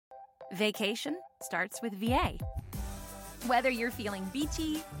Vacation starts with VA. Whether you're feeling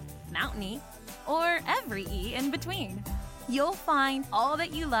beachy, mountainy, or every E in between, you'll find all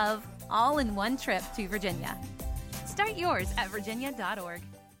that you love all in one trip to Virginia. Start yours at virginia.org.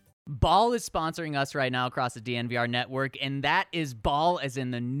 Ball is sponsoring us right now across the DNVR network, and that is Ball as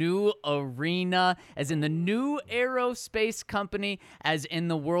in the new arena, as in the new aerospace company, as in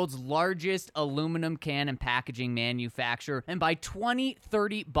the world's largest aluminum can and packaging manufacturer. And by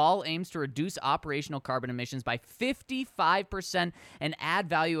 2030, Ball aims to reduce operational carbon emissions by 55% and add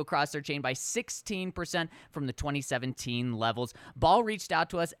value across their chain by 16% from the 2017 levels. Ball reached out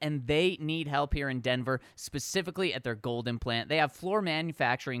to us, and they need help here in Denver, specifically at their Golden plant. They have floor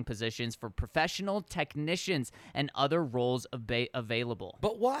manufacturing positions for professional technicians and other roles available.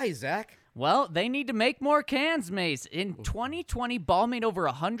 But why, Zach? Well, they need to make more cans, Mace. In 2020, Ball made over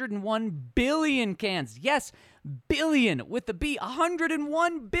 101 billion cans. Yes, billion with the B,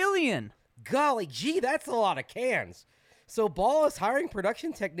 101 billion. Golly gee, that's a lot of cans. So Ball is hiring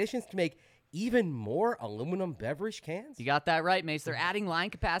production technicians to make even more aluminum beverage cans? You got that right, Mace. They're adding line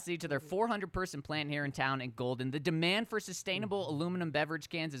capacity to their 400-person plant here in town in Golden. The demand for sustainable aluminum beverage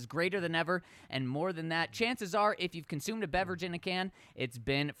cans is greater than ever, and more than that, chances are if you've consumed a beverage in a can, it's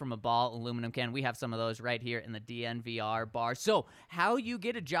been from a Ball aluminum can. We have some of those right here in the DNVR bar. So how you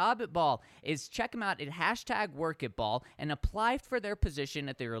get a job at Ball is check them out at #WorkAtBall and apply for their position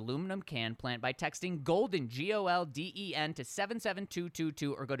at their aluminum can plant by texting GOLDEN, GOLDEN, to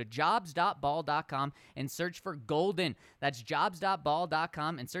 77222 or go to jobs.ball.com and search for Golden. That's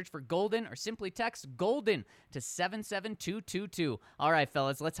jobs.ball.com and search for Golden or simply text Golden to 77222. All right,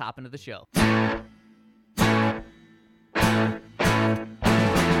 fellas, let's hop into the show. Number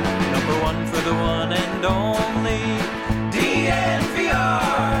one for the one and only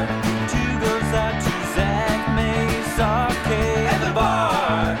DNVR. Two goes out to Zach Mace, RK at the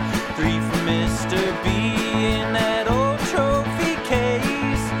bar. Three for Mr. B in that old trophy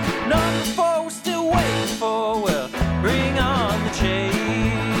case. Number four, we're still waiting for, well, bring on the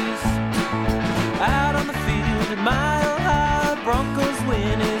chase. Out on the field at Mile High, Broncos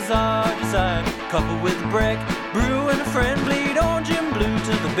win is our desire. Coupled with Breck, Brew and a friend, bleed orange and blue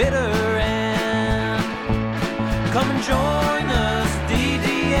to the bitter end. Come and join us,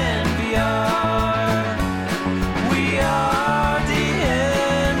 DNVR. We are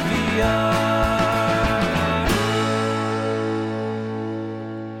DNVR.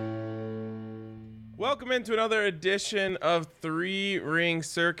 Welcome into another edition of Three Ring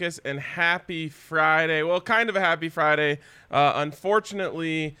Circus, and happy Friday. Well, kind of a happy Friday.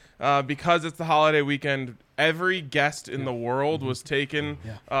 Unfortunately, because it's the holiday weekend, every guest in the world was taken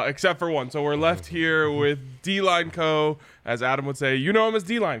except for one. So we're left here with D-Line Co., as Adam would say. You know him as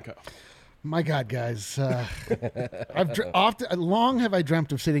D-Line Co. My God, guys. Long have I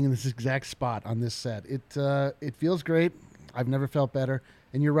dreamt of sitting in this exact spot on this set. It feels great. I've never felt better.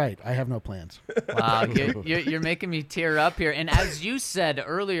 And you're right. I have no plans. Wow, you're making me tear up here. And as you said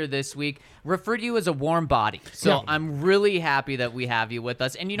earlier this week, refer to you as a warm body. So yeah. I'm really happy that we have you with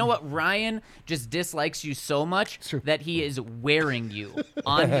us. And you know what? Ryan just dislikes you so much that he is wearing you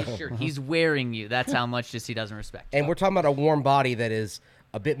on his shirt. He's wearing you. That's how much just he doesn't respect you. And we're talking about a warm body that is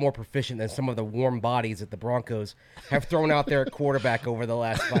a bit more proficient than some of the warm bodies that the Broncos have thrown out there at quarterback over the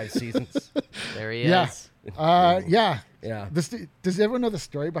last 5 seasons. There he is. Yeah. Yeah. Does everyone know the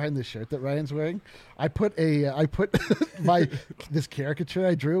story behind this shirt that Ryan's wearing? I put this caricature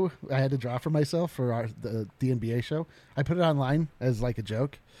I drew. I had to draw for myself for the NBA show. I put it online as like a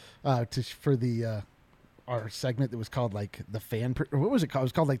joke, for our segment that was called like the fan. What was it called? It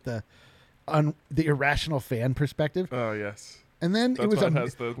was called like the irrational fan perspective. Oh yes. And then That's it was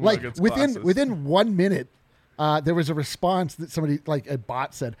within 1 minute. There was a response that somebody, like a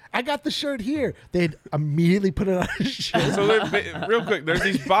bot, said, "I got the shirt here." They'd immediately put it on his shirt. So real quick, there's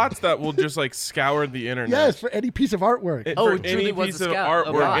these bots that will just like scour the internet. Yes, for any piece of artwork. It any truly was piece a of scout,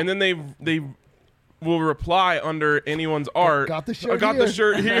 artwork, and then they will reply under anyone's art. Got the shirt. I got the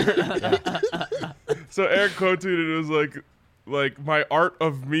shirt here. So Eric quoted it was like my art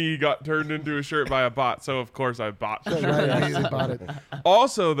of me got turned into a shirt by a bot, so of course I bought the shirt. I bought it.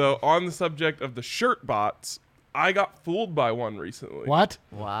 Also, though, on the subject of the shirt bots, I got fooled by one recently. What?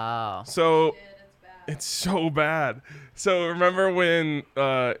 Wow. So it's so bad. So remember when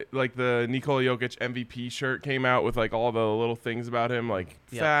like the Nikola Jokic MVP shirt came out with like all the little things about him, like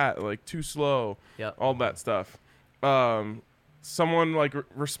fat, like too slow, all that stuff. Someone like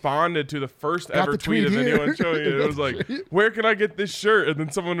responded to the first ever tweet of anyone showing it. It was like, "Where can I get this shirt?" And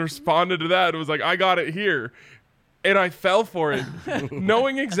then someone responded to that. It was like, "I got it here." And I fell for it.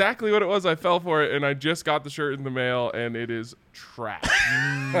 Knowing exactly what it was, I fell for it, and I just got the shirt in the mail, and it is trash.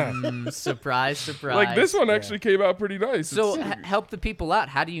 Surprise, surprise. Like, this one actually came out pretty nice. So It's- help the people out.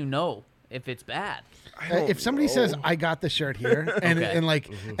 How do you know if it's bad? If somebody says I got the shirt here, and Okay. and like,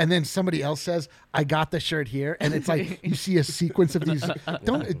 and then somebody else says I got the shirt here, and it's like you see a sequence of these.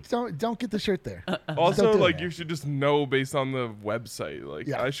 Don't get the shirt there. Also, Don't do like, it. you should just know based on the website. Like,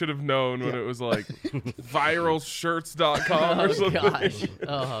 Yeah. I should have known when Yeah. it was like viralshirts.com or Oh something. gosh.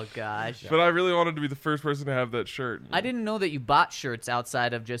 Oh gosh. But I really wanted to be the first person to have that shirt. I didn't know that you bought shirts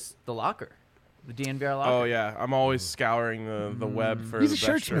outside of just the locker, the DNVR locker. Oh yeah, I'm always scouring the web for He's the a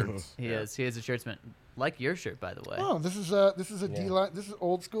best shirtsman. shirts. He is. He is a shirtsman. Like your shirt, by the way. Oh, this is a D line. This is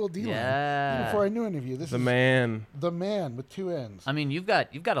old school D line. Yeah. Before I knew any of you, this The is man. the man with two ends. I mean, you've got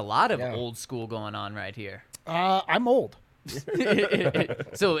a lot of Yeah. old school going on right here. I'm old.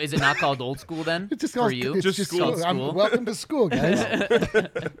 So is it not called old school then? It's just for called, you? It's Just just school. school. School. Welcome to school, guys.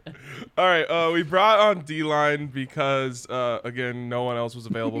 All right, we brought on D-line because, again, no one else was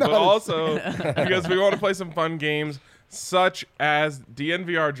available, but also because we want to play some fun games, such as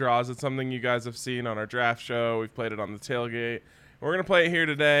DNVR draws. It's something you guys have seen on our draft show. We've played it on the tailgate. We're going to play it here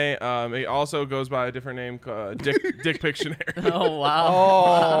today. It also goes by a different name, Dick Pictionary. Oh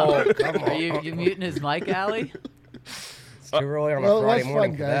wow. Oh, come Are on. you muting his mic, Allie? It's too early on a Well, it Friday was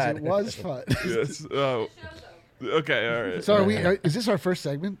morning fun, for guys. that. It was fun. Yes. Okay, all right. So, is this our first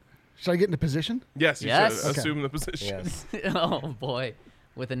segment? Should I get into position? Yes, you Yes. should Okay. assume the position. Yes. Oh boy,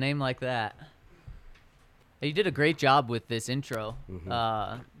 with a name like that. You did a great job with this intro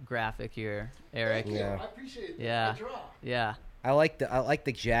graphic here, Eric. Yeah. I appreciate it. Yeah. I draw. Yeah. I like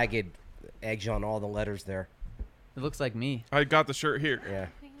the jagged edge on all the letters there. It looks like me. I got the shirt here. Yeah.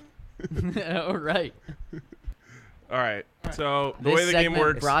 All right. All right. So the This way the game segment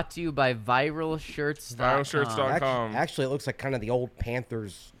works, brought to you by viralshirts.com. viralshirts.com. Actually, it looks like kind of the old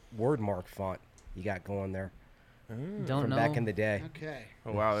Panthers wordmark font you got going there Don't from know. back in the day. Okay.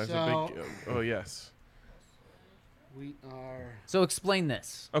 Oh wow, there's a So- big. Oh yes. We are. So explain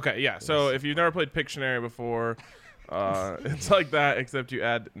this. Okay, yeah. So if you've never played Pictionary before, it's like that, except you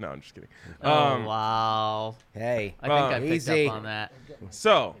add. No, I'm just kidding. Oh wow. Hey, I think I picked easy. up on that.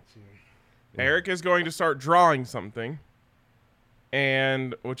 So Eric is going to start drawing something,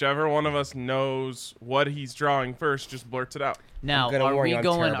 and whichever one of us knows what he's drawing first, just blurts it out. Now, gonna are warn we you, I'm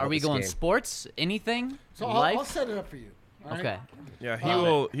going? terrible Are at we this going game. sports? Anything? So Life? I'll set it up for you. all right? Okay. Yeah,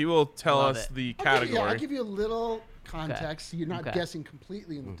 Love he will tell Love us it. the I'll give you- category. I'll give you a little context so you're not Okay. guessing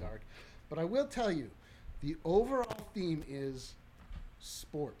completely in the dark. But I will tell you, the overall theme is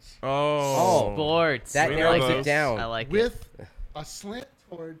sports Oh. Sports. That We narrows know it those. down. I like it. with a slant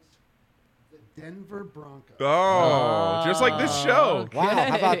towards the Denver Broncos. Oh, just like this show. Wow,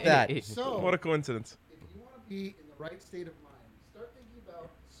 how about that? Okay. So, What a coincidence. if you want to be in the right state of mind, start thinking about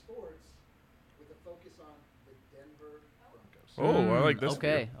sports with a focus on the Denver Broncos. Oh, I like this.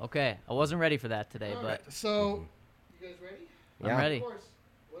 Okay, view. okay. I wasn't ready for that today, All but right, so you guys ready? I'm Yeah. ready. Of course,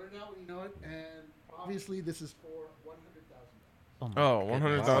 let her know when you know it, and obviously this is for $100,000. my Oh,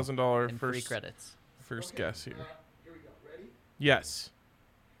 goodness. $100,000 And free first credits. first guess here. Here we go. Ready? Yes.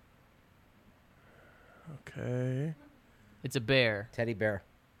 Okay. It's a bear. Teddy bear.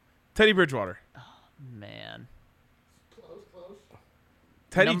 Teddy Bridgewater. Man. Close.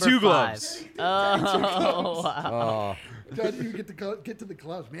 Teddy Number Two 5. Gloves. Oh, wow. Oh, Don't even get to the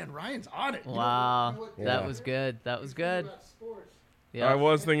gloves, man. Ryan's on it. You know Wow. what- Yeah. That was good. That was good. about sports. Yeah. I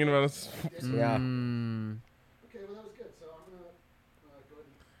was thinking about it. yeah. Okay, well that was good. So I'm gonna go ahead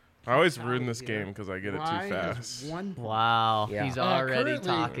and I always count ruin it this here. game because I get it Ryan too has fast. 1 point. Wow. Yeah. He's already currently-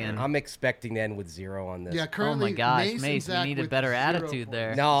 talking. I'm expecting to end with 0 on this. Yeah, Oh currently. my gosh, Mace, and Mace, we Zach need a with better 0 attitude points.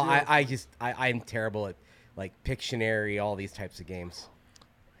 there. No, 0 I'm terrible at like Pictionary, all these types of games.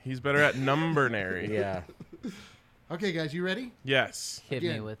 He's better at numbernary. Yeah. Okay, guys, you ready? Yes. Hit me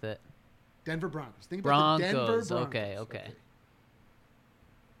Again. with it. Denver Broncos. Think about the Denver Broncos. Broncos. Okay.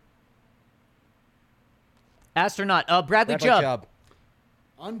 Astronaut. Bradley Rabbi Chubb. Chubb.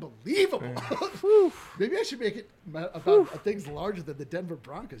 Unbelievable. Maybe I should make it about things larger than the Denver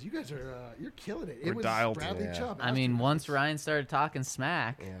Broncos. You guys are you're killing it. We're It was dialed. Bradley Yeah. Chubb. I mean, Astronauts. once Ryan started talking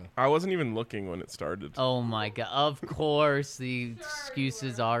smack. Yeah. I wasn't even looking when it started. Oh my god! Of course, the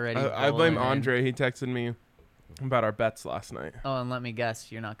excuses already. I blame rolling in. Andre. He texted me about our bets last night. Oh, and let me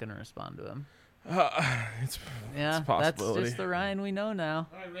guess, you're not going to respond to him. It's Yeah, a that's possibility. just the Ryan we know now.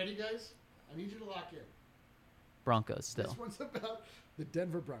 All right, ready, guys? I need you to lock in. Broncos still. This one's about the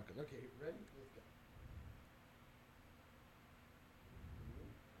Denver Broncos. Okay, ready? Let's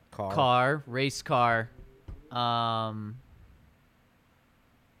go. Car, race car.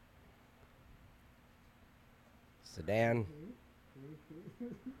 Sedan.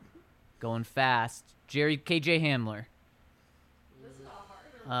 Going fast. KJ Hamler.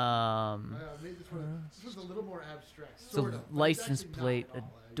 This was a little more abstract. It's a license plate, a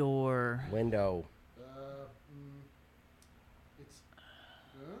door. Window. It's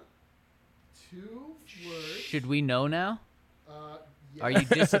 2 words. Should we know now? Yeah. Are you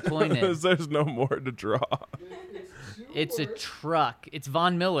disappointed? There's no more to draw. It's 2 It's a words. truck. It's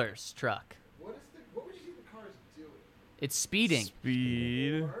Von Miller's truck. What would you think the car is doing? It's speeding,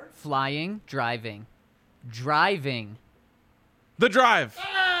 Speed. flying, driving. Driving. The Drive.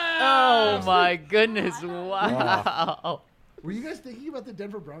 Oh my goodness! Wow. Were you guys thinking about the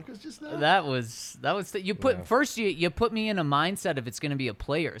Denver Broncos just now? That was you put first you put me in a mindset of it's going to be a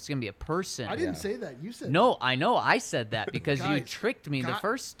player, it's going to be a person. I didn't say that. You said No, I know I said that because you Guys, tricked me the God-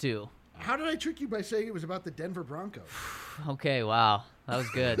 first two. How did I trick you by saying it was about the Denver Broncos? Okay, wow. That was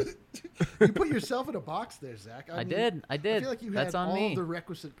good. You put yourself in a box there, Zach. I did. I feel like you That's had on all me. the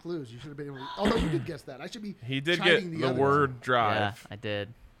requisite clues. You should have been able to. Although you did guess that. I should be. He did chiding get the the others. word Yeah, drive, I did.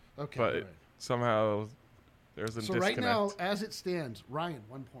 Okay. but all right. somehow there's a So disconnect. right now, as it stands, Ryan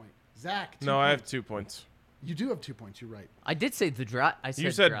 1 point. Zach 2 no, I have points. 2 points. You do have 2 points. You're right. I did say the drive. I said You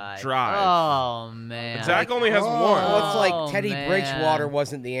said drive. drive. Oh man. Zach only has Oh. one. Well, it's like Oh, Teddy man. Bridgewater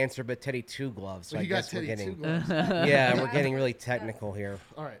wasn't the answer, but Teddy Two Gloves. So So I you got guess we're Teddy getting. 2 gloves. Yeah, we're getting really technical here.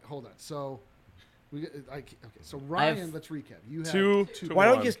 All right, hold on. So, okay. So Ryan, have let's recap. You have Two two. to Why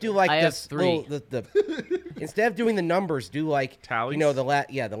don't one. you just do like I have this? 3. The instead of doing the numbers, do like Tallies? you know the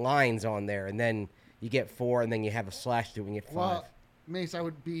lines on there, and then you get 4, and then you have a slash through and you get 5. Well, Mace, I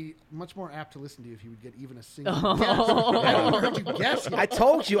would be much more apt to listen to you if you would get even a single guess. I don't even heard you guess yet. I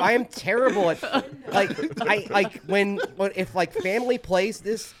told you I am terrible at like when if like family plays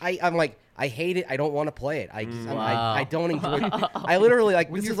this, I'm like I hate it. I don't want to play it. I don't enjoy it. I literally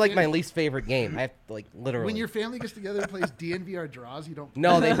like this you're is like my fin- least favorite game. I have like literally. When your family gets together and plays DNVR draws, you don't.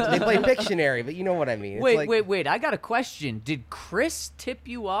 no, they play Pictionary, but you know what I mean. It's Wait. I got a question. Did Chris tip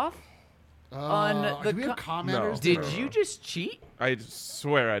you off? On the do we have commenters? No. Did you just cheat? I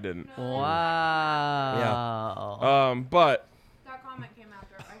swear I didn't. Wow. But That comment came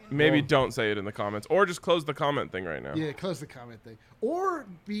after. maybe don't say it in the comments, or just close the comment thing right now. Yeah, close the comment thing, or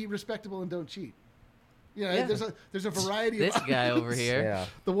be respectable and don't cheat. Yeah, Yeah. there's a variety This of guy options. over here. Yeah.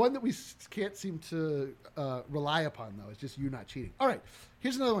 The one that we can't seem to rely upon, though, is just you not cheating. All right,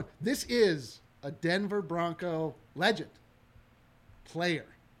 here's another one. This is a Denver Bronco legend player.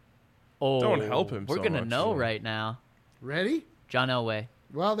 Oh, Don't help him We're so gonna much. know right now. Ready? John Elway.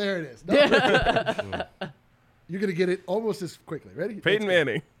 Well, there it is. No. You're going to get it almost as quickly. Ready? Peyton Let's go.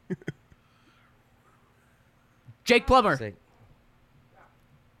 Manning. Jake Plummer. Say-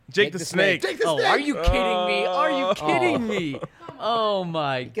 Jake the Snake. Take the Oh, snake. are you kidding me? Are you kidding me? Oh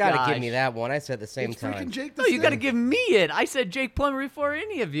my you gotta gosh. give me that one. I said at the same It's time. freaking Jake the No, you Snake. got to give me it. I said Jake Plummer before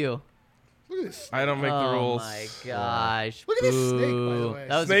any of you. Look at this. I don't make the Oh rules. my gosh. Look at this snake, by the Boo. way.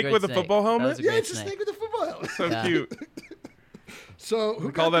 That was Snake a great with a snake. football That was helmet? a Yeah, great it's a snake with a football helmet. So Yeah. cute. So who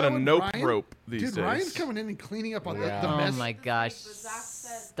We call got that a one? nope Ryan? rope these Dude, days. Ryan's coming in and cleaning up on Yeah. the Oh mess. my gosh. Zach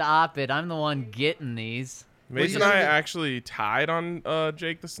said- Stop it. I'm the one getting these. Mason you and I gonna do? actually tied on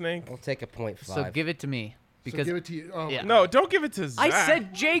Jake the Snake. I'll take a 0.5. So give it to me. So Because give it to you. Oh, Yeah. No, don't give it to Zach. I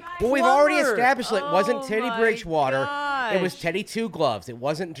said Jake Well, we've already Plummer. established that it wasn't Oh Teddy my Bridgewater. It was gosh. Teddy Two Gloves. It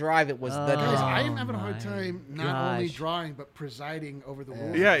wasn't Drive. It was the Guys, Drive. I am having a hard my time not only gosh. drawing but presiding over the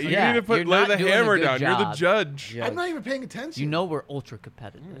rules. Yeah, you Yeah, need to you're lay not the doing a hammer good down. You're the job. judge. Yeah. I'm not even paying attention. You know we're ultra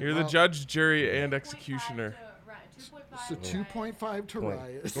competitive. You're the judge, jury, and executioner. So 2.5 to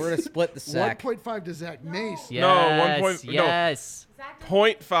Ryan. We're gonna split the sack. 1.5 to Zach. Mace. Yes, No, 1 point- no. yes.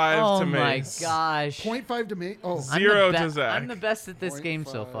 0.5 Oh to my Mace. gosh. 0.5 to Mace. Oh, I'm Zero the to Zach. I'm the best at this game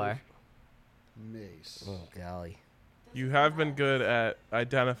so 0.5. far. Mace. Oh golly. You have been good at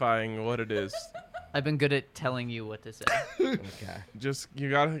identifying what it is. I've been good at telling you what to say. Okay. Just you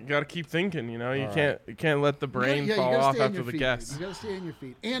gotta keep thinking. You know, you All can't let the brain You fall gotta off stay on after your the feet, guess. dude. You gotta stay on your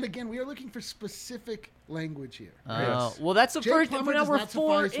feet. And again, we are looking for specific language here. Oh, well, that's the Jake first. Plummer Now does we're not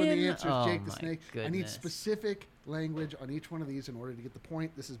 4 suffice when the in. answer is Oh Jake the my Snake. I need goodness. specific language on each one of these in order to get the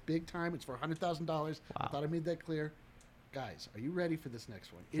point. This is big time. It's for $100,000. I Wow. thought I made that clear. Guys, are you ready for this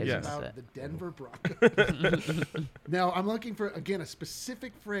next one? It is Yes. about the Denver Broncos. Now, I'm looking for, again, a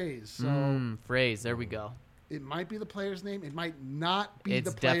specific phrase. So Phrase. There we go. it might be the player's name. It might not be It's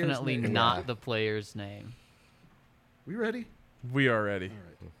the player's definitely name. not the player's name. We ready? We are ready.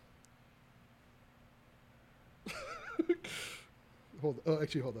 Hold on. Oh,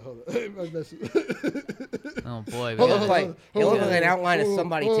 actually, hold on. I'm messing. Oh boy. we Hold It on, looked gotta- like hold on. an outline of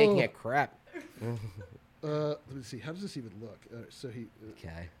somebody Oh. taking a crap. Let me see. How does this even look? So he.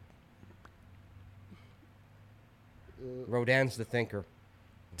 Okay. Rodin's the thinker.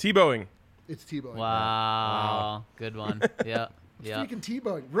 Tebowing. It's T-Bowing. Wow. Good one. Yeah. Yeah. Freaking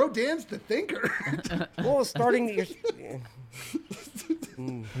T-Bowing. Rodin's the thinker. Well, starting to.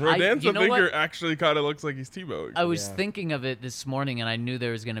 Rodin's you the know what? thinker actually kind of looks like he's Tebowing. I was Yeah. thinking of it this morning, and I knew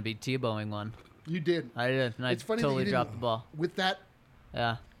there was going to be T-bowing one. You did. I did, and I It's funny that totally you dropped didn't- the ball. With that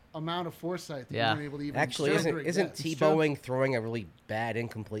Yeah. amount of foresight that Yeah. you weren't able to even Actually, celebrate isn't that. Tebowing throwing a really bad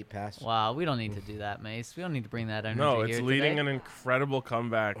incomplete pass? Wow, we don't need to do that, Mace. We don't need to bring that energy No, here it's leading today. an incredible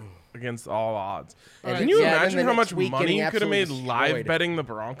comeback against all odds. And Can you yeah, then imagine the how next much week money getting you could have made absolutely live destroyed. betting the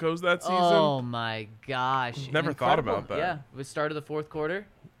Broncos that season? Oh my gosh! Never thought about Incredible. that. Yeah, with start of the fourth quarter,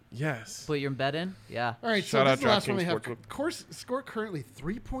 Yes. put your bet in. Yeah. All right, Shout so out this is the last one we DraftKings have. Sportsbook. Course score currently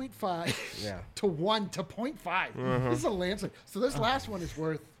 3.5 Yeah. to 1 to 0.5. This is a landslide. So this last one is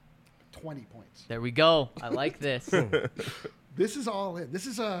worth 20 points. There we go. I like this. This is all in. This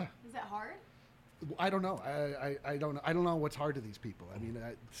is a. Is that hard? I don't know. I don't know. I don't know what's hard to these people. I mean,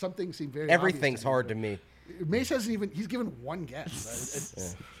 some things seem very. Everything's obvious hard to to me. me. Mace hasn't even. He's given one guess.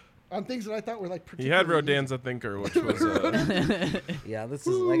 It's, on things that I thought were like. He had particularly Rodin's a thinker, which was Yeah, this is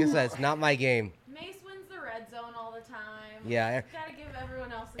like I said, it's not my game. Mace wins the red zone all the time. Yeah, Gotta give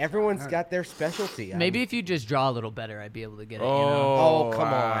everyone else. everyone's got their specialty. Maybe if you just draw a little better, I'd be able to get it. Oh, come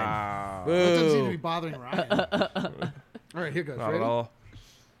on. wow. That doesn't seem to Boo. be bothering Ryan. All right, here goes. Not at Ready? all.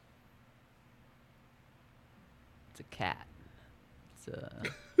 It's a cat. It's a.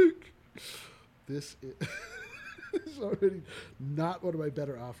 This is, this is already not one of my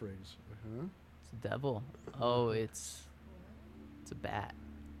better offerings. Uh-huh. It's a devil. Oh, it's a bat.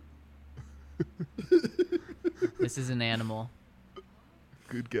 This is an animal.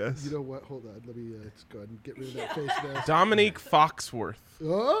 Good guess. You know what? Hold on. Let me let's go ahead and get rid of that face mask. Dominique Foxworth.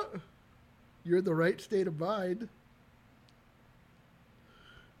 Oh, you're in the right state of mind.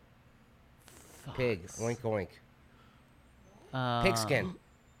 Pig. Oink oink. Uh, Pigskin.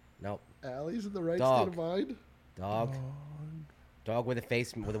 Nope. Allie's in the right Dog. state of mind. Dog. Dog with a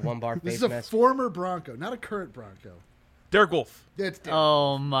face with a one bar This face is a mask. former Bronco, not a current Bronco. Derek Wolf. That's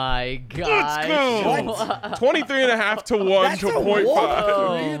Oh my gosh! What? 23 and a half to 1 That's to a 0.5. wolf?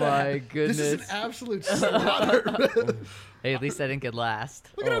 Oh Read my it. goodness! This is an absolute slaughter. Hey, at least I didn't get last.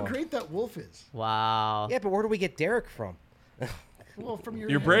 Look at how Oh. great that wolf is. Wow. Yeah, but where do we get Derek from? Well, from your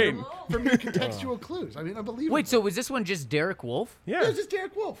Your brain. from your contextual clues. I mean, unbelievable. Wait, so was this one just Derek Wolf? yeah, Yeah. it's just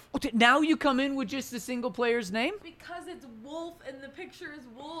Derek Wolf. Oh, now you come in with just the single player's name? Because it's wolf and the picture is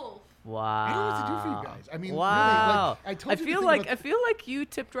wolf. Wow. I don't know what to do for you guys. I mean, wow. really, like, I told you to feel think like about- I feel like you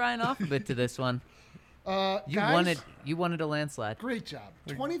tipped Ryan off a bit to this one. You guys, wanted a landslide. Great job.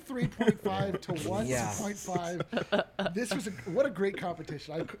 23.5 to 1 Yeah. to 0.5. This was what a great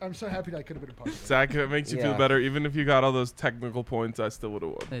competition. I'm so happy that I could have been a part of it. Zach, if it makes you feel Yeah. better. Even if you got all those technical points, I still would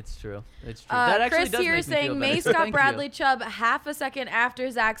have won. It's true. It's true. That actually Chris does here make me feel saying better. Mace Thank got you. Bradley Chubb half a second after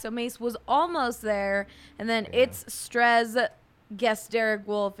Zach, so Mace was almost there. And then it's Strez guessed Derek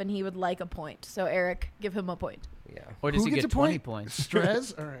Wolf, and he would like a point. So Eric, give him a point. Yeah. Or does Who he gets get a 20 point? points?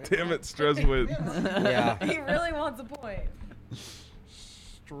 Strez? All right. Damn it, Strez wins. Yeah. He really wants a point.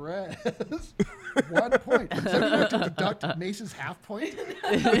 Strez. 1 point. So you have to deduct Mace's half point?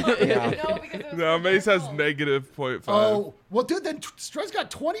 Yeah. No, because it was No, for Mace Derek has Wolf. negative 0.5. Oh, well, dude, then Strez got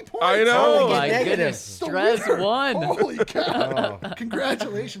 20 points. I know. Oh Oh, my negative. goodness. The Stress winner. won. Holy cow. Oh.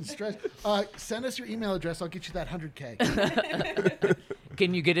 Congratulations, Strez. Send us your email address. I'll get you that 100K.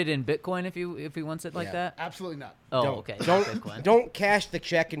 Can you get it in Bitcoin if he wants it like Yeah. that? Absolutely not. Oh, Don't, okay. Don't Bitcoin. don't cash the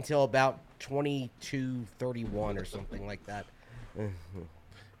check until about 22:31 or something like that.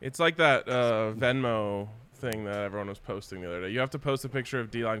 It's like that Venmo thing that everyone was posting the other day. You have to post a picture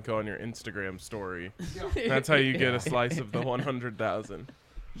of D-Line Co on your Instagram story. That's how you get a slice of the 100,000.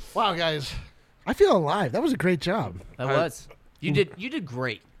 Wow, guys. I feel alive. That was a great job. That was. You did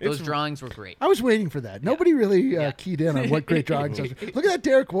great. Those It's- drawings were great. I was waiting for that. Nobody really Yeah. keyed in on what great drawings are. Look at that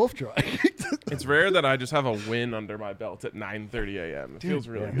Derek Wolf drawing. It's rare that I just have a win under my belt at 9:30 a.m. It feels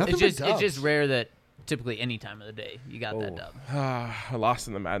really good. Nothing It's but just dubs. rare that typically any time of the day you got that Oh. dub. I lost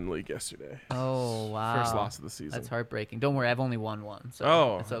in the Madden League yesterday. Oh wow. First loss of the season. That's heartbreaking. Don't worry, I've only won one, so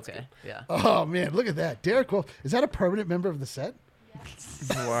Oh, it's that's okay. Yeah. Oh, man. Look at that. Derek Wolf. Is that a permanent member of the set?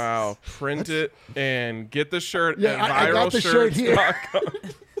 Wow. Print it and get the shirt Yeah, at I got the shirt here.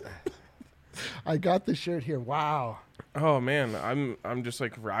 viralshirts.com. I got the shirt here. Wow. Oh man, I'm just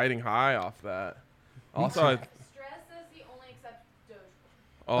like riding high off that. Also, Strez says he only accepts Doge.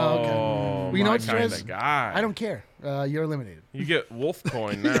 okay. Well, you know my what, kinda Strez? guy. I don't care. You're eliminated. You get Wolf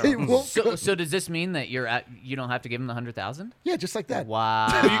coin now. Hey, Wolf- So does this mean that you don't have to give him the 100,000? yeah, just like that. Wow.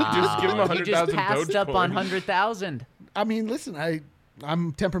 You just give him You just 100,000 passed Doge up on coins. 100,000. I mean, listen, I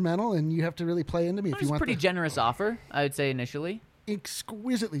I'm temperamental, and you have to really play into me It if was you a want. pretty generous offer, I would say initially.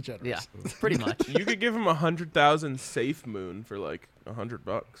 Exquisitely generous. Yeah, pretty much. You could give him 100,000 safe moon for like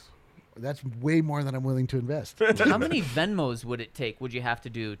 $100. That's way more than I'm willing to invest. How many Venmos would it take? Would you have to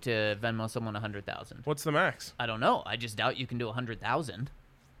do to Venmo someone 100,000? What's the max? I don't know. I just doubt you can do 100,000.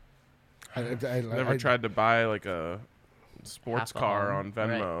 Never tried to buy like a sports Half car on. on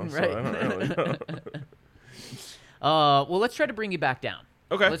Venmo, Right, so I don't really know. Well, let's try to bring you back down.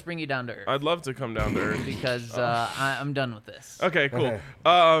 Okay. Let's bring you down to earth I'd love to come down to earth. because I'm done with this. Okay, cool.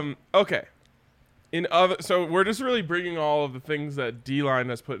 Okay. So we're just really bringing all of the things that D-Line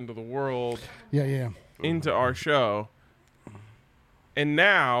has put into the world Yeah. into our show. And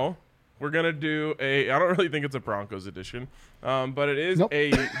now we're going to do I don't really think it's a Broncos edition, but it is Nope.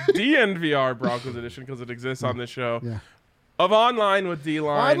 a DNVR Broncos edition because it exists on this show. Yeah. Of Online with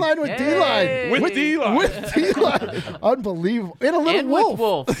D-Line. Online with Hey! D-Line. With D-Line. With D-Line. Unbelievable. And a little And wolf. with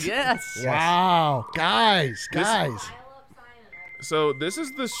Wolf, yes. Yes. Wow. Guys. So this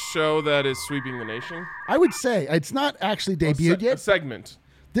is the show that is sweeping the nation. I would say it's not actually debuted A yet. segment.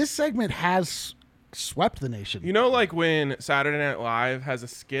 This segment has swept the nation. You know, like when Saturday Night Live has a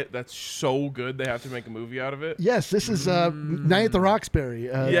skit that's so good they have to make a movie out of it? Yes, this is Night at the Roxbury.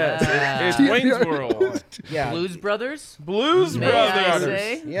 Yes, Yeah. it's Wayne's World. Yeah. Blues Brothers? Blues May I Brothers.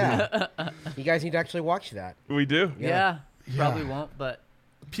 say? Yeah. You guys need to actually watch that. We do. Yeah. Yeah. Probably won't, but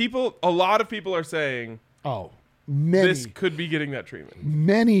A lot of people are saying Oh, many. this could be getting that treatment.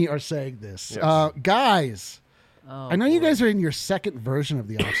 Many are saying this. Yes. Guys, oh, I know you boy. guys are in your second version of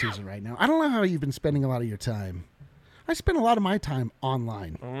the offseason right now. I don't know how you've been spending a lot of your time. I spend a lot of my time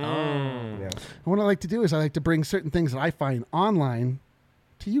online. Oh. Yeah. And what I like to do is I like to bring certain things that I find online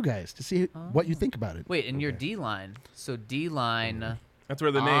to you guys to see what you think about it. Wait, and your D-line. So D-line That's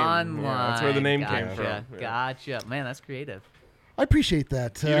where the name. online. Yeah, that's where the name gotcha. came from. Yeah. Gotcha. Man, that's creative. I appreciate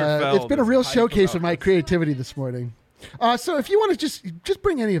that. Peter It's Feld been a is real hype showcase about of my this. creativity this morning. So if you want to just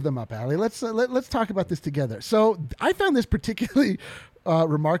bring any of them up, Allie, let's talk about this together. So I found this particularly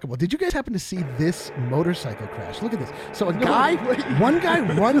remarkable. Did you guys happen to see this motorcycle crash? Look at this. So one guy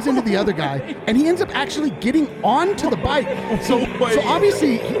runs into the other guy, and he ends up actually getting onto the bike. So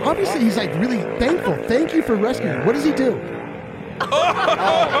obviously he's like really thankful. Thank you for rescuing me. What does he do?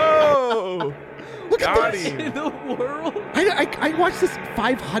 Oh! Look at Got this. him. In the world? I watched this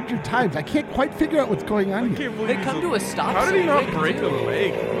 500 times. I can't quite figure out what's going on I here. can't believe They he's come to a stop How so did he not quick, break a too.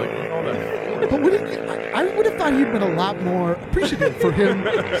 leg? Like all that. But I would have thought he'd been a lot more appreciative for him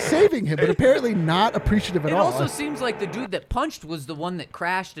saving him, but apparently not appreciative at It all. also seems like the dude that punched was the one that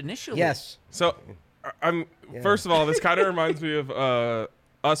crashed initially. Yes. So, first of all, this kind of reminds me of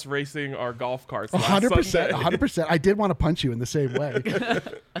us racing our golf carts last 100%, Sunday. 100%. I did want to punch you in the same way.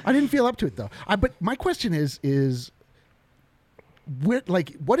 I didn't feel up to it though. But my question is,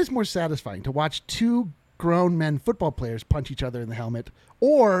 what is more satisfying, to watch two grown men football players punch each other in the helmet,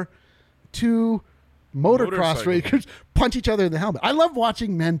 or two motocross Motorcycle. racers punch each other in the helmet? I love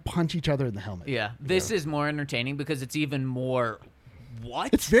watching men punch each other in the helmet. Yeah, this is more entertaining because it's even more.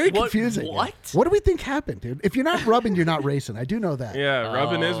 What? It's very What- confusing. What? What do we think happened, dude? If you're not rubbing, you're not racing. I do know that. Yeah,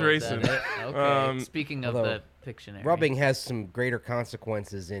 rubbing is Oh, racing. that it? Okay. Speaking of although the Pictionary. Rubbing has some greater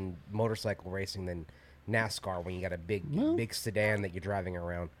consequences in motorcycle racing than NASCAR when you got a big sedan that you're driving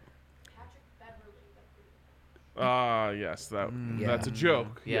around. Yes, that's a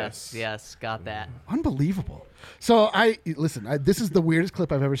joke. Yes, got that. Unbelievable. So this is the weirdest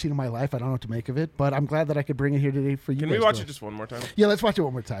clip I've ever seen in my life. I don't know what to make of it, but I'm glad that I could bring it here today for you. Can guys we watch to it just one more time? Yeah, let's watch it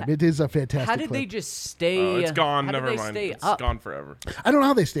one more time. It is a fantastic How did clip. they just stay? Oh, it's gone. How Never did they mind. Stay It's up? gone forever. I don't know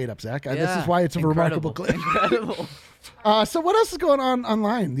how they stayed up, Zach. This Yeah, is why it's a remarkable clip. Incredible. So what else is going on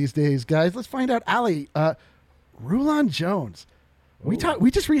online these days, guys? Let's find out. Allie, Rulon Jones. We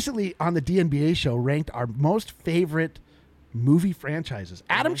just recently on the DNBA show ranked our most favorite movie franchises.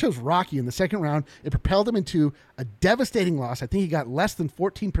 Adam chose Rocky in the second round. It propelled him into a devastating loss. I think he got less than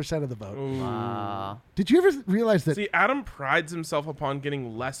 14% of the vote. Wow. Did you ever realize that See, Adam prides himself upon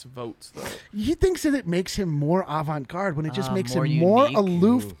getting less votes, though. he thinks that it makes him more avant-garde when it just makes more him more unique.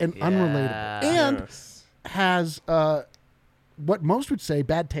 aloof and Yeah. unrelatable, and Yes. has what most would say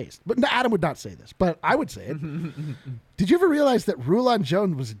bad taste. But Adam would not say this, but I would say it. Did you ever realize that Rulon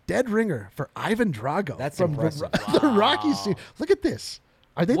Jones was a dead ringer for Ivan Drago? That's from impressive. the Rocky scene? Look at this.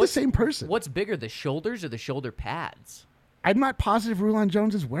 Are they the same person? What's bigger, the shoulders or the shoulder pads? I'm not positive Rulon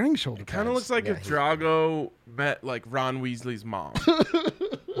Jones is wearing shoulder pads. Kind of looks like Yeah, if Drago met like Ron Weasley's mom.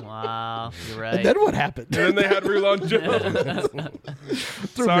 Wow, you're right. And then what happened? And then they had Rulon Jones.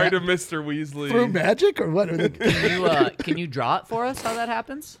 Sorry to Mr. Weasley. Through magic or what? Can you draw it for us? How that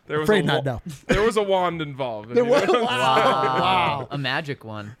happens? There was Afraid not, no. There was a wand involved. There was. Wow, a magic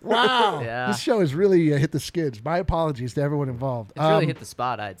one. Wow. Yeah. This show has really hit the skids. My apologies to everyone involved. It's really hit the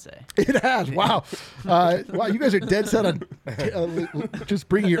spot, I'd say. It has. Wow. Wow, you guys are dead set on just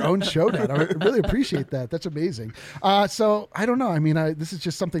bringing your own show down. I really appreciate that. That's amazing. So, I don't know. I mean, this is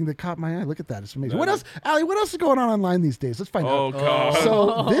just something that caught my eye. Look at that. It's amazing. What else? Allie, what else is going on online these days? Let's find out. Oh, God.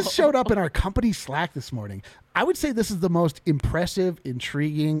 So, this showed up in our company Slack this morning. I would say this is the most impressive,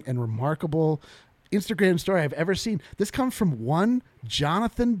 intriguing, and remarkable Instagram story I've ever seen. This comes from one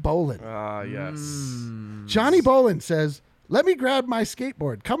Jonathan Bolin. Yes. Johnny Bolin says, "Let me grab my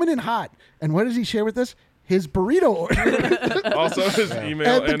skateboard. Coming in hot." And what does he share with us? His burrito order. Also his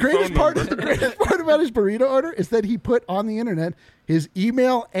email and greatest phone part, number. the greatest part about his burrito order is that he put on the internet his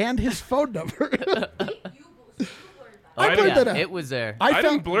email and his phone number. I blurred that out. It was there. I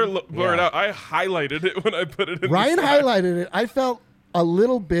didn't blur it out. I highlighted it when I put it in. Ryan the Slack. highlighted it. I felt a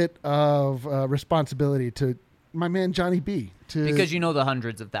little bit of responsibility to my man Johnny B. Because you know the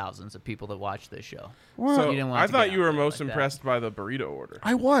hundreds of thousands of people that watch this show. Well, So You didn't want I to thought get you were out there most like that. impressed by the burrito order.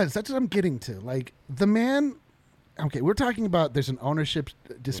 I was. That's what I'm getting to. Like, the man. Okay, we're talking about there's an ownership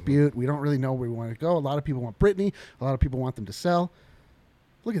dispute. We don't really know where we want to go. A lot of people want Britney. A lot of people want them to sell.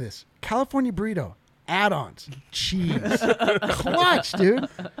 Look at this. California burrito. Add-ons. Cheese. Clutch, dude.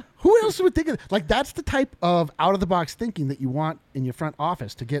 Who else would think of like that's the type of out-of-the-box thinking that you want in your front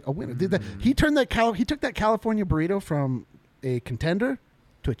office to get a winner. He turned that he took that California burrito from a contender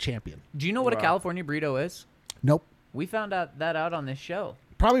to a champion. Do you know what a California burrito is? Nope. We found that out on this show.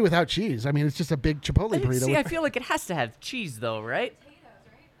 Probably without cheese. I mean, it's just a big Chipotle burrito. See, I feel like it has to have cheese, though, right?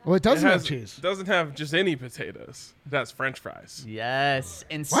 Well, it doesn't It have cheese. doesn't have just any potatoes. That's French fries. Yes,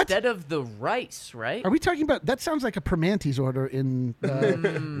 instead of the rice, right? Are we talking about? That sounds like a Primanti's order in.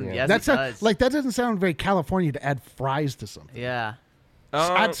 Yes, That's it does. like that doesn't sound very California to add fries to something. Yeah,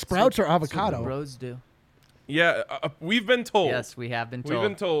 Add sprouts or avocado. bros do. Yeah, we've been told. Yes, we have been told. We've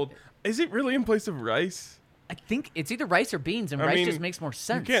been told. Is it really in place of rice? I think it's either rice or beans, and I rice mean, just makes more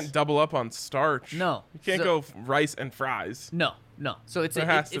sense. You can't double up on starch. No. You can't So- go rice and fries. No. So it's It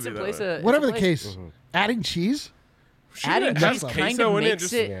has to it's be a that place. way. Whatever the it's a place- case, adding cheese. Adding Shouldn't it have cheese Next kind queso of in it makes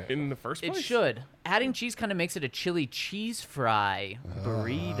just it. in the first place? It should. Adding cheese kind of makes it a chili cheese fry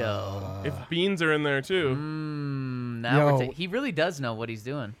burrito. If beans are in there too. Now Yo. he really does know what he's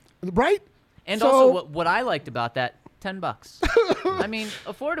doing. Right. And So- also, what I liked about that, $10. I mean,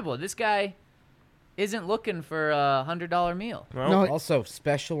 affordable. This guy isn't looking for a $100 meal. No, Also,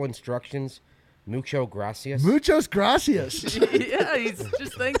 special instructions. Mucho gracias. muchos gracias. Yeah, he's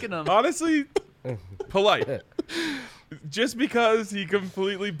just thanking him. Honestly, polite. Just because he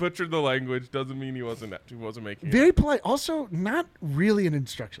completely butchered the language doesn't mean he wasn't making it. Very polite. Also, not really an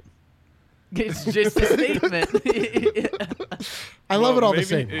instruction. It's just a statement. I love it all the maybe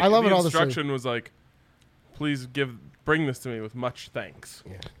same. I love it all the same. The instruction was like, please bring this to me with much thanks.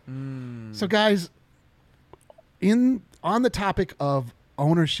 So, guys, on the topic of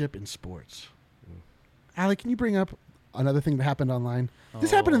ownership in sports, Allie, can you bring up another thing that happened online?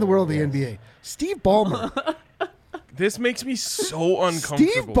 This happened in the world of the NBA. Steve Ballmer. This makes me so uncomfortable.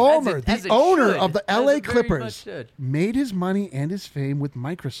 Steve Ballmer, As the it owner should. of the As LA it very much Clippers, should. made his money and his fame with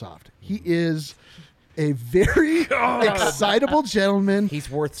Microsoft. He is a very excitable gentleman. He's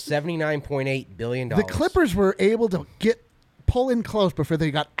worth $79.8 billion. The Clippers were able to pull in close before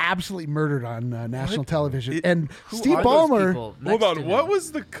they got absolutely murdered on national television. And Who Steve are those Ballmer, people next Hold to on, him? what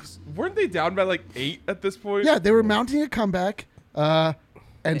was weren't they down by like 8 at this point? yeah, they were mounting a comeback.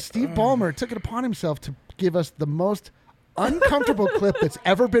 And Steve Ballmer took it upon himself to give us the most uncomfortable clip that's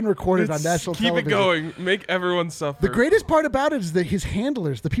ever been recorded on national Keep television. it going. Make everyone suffer. The greatest part about it is that his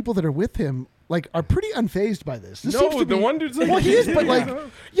handlers, the people that are with him, like are pretty unfazed by this. This seems No, to the be- one dude's like, well, he is, but like, Yeah.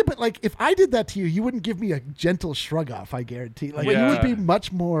 yeah, but like, if I did that to you, you wouldn't give me a gentle shrug off. I guarantee. Like, you Yeah. would be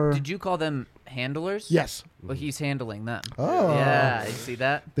much more. Did you call them handlers? Yes. Well, he's handling them. Oh. Yeah, you see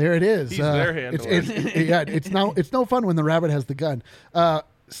that? There it is. He's their handler. It's no fun when the rabbit has the gun.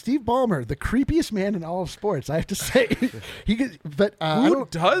 Steve Ballmer, the creepiest man in all of sports, I have to say. I Who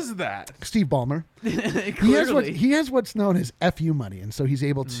don't. does that? Steve Ballmer. Clearly. He has what's known as FU money, and so he's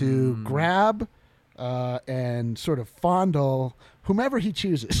able to grab and sort of fondle whomever he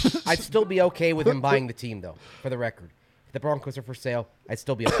chooses. I'd still be okay with him buying the team, though, for the record. If the Broncos are for sale, I'd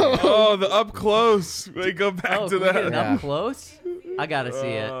still be okay. Oh, the up close. They go back Oh, to can we get an that. up close? I gotta see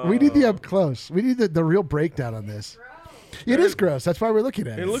it. We need the up close. We need the real breakdown on this. It is gross. That's why we're looking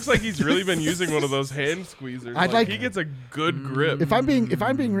at it. It looks like he's really been using one of those hand squeezers. He gets a good grip. If I'm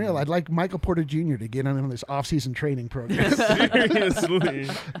being real, I'd like Michael Porter Jr. to get on this off-season training program. Seriously.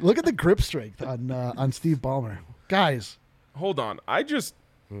 Look at the grip strength on Steve Ballmer, guys. Hold on. I just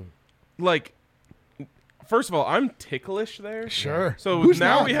like. First of all, I'm ticklish there. Sure. So Who's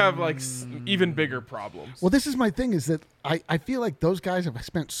now not? we have like even bigger problems. Well, this is my thing is that I feel like those guys have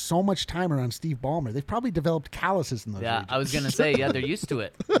spent so much time around Steve Ballmer. They've probably developed calluses in those regions. I was going to say, they're used to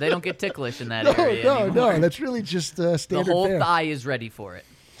it. They don't get ticklish in that No, area no, anymore. no. That's really just standard The whole fare. thigh is ready for it.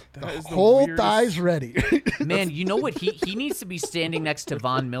 That is the Whole weirdest- thighs ready. Man, you know what? He needs to be standing next to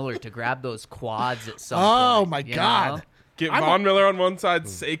Von Miller to grab those quads at some Oh, point. my you God. know? Get Von Miller on one side,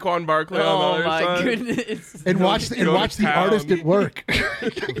 Saquon Barkley on the Oh other my side. goodness. and watch Go to the town. artist at work.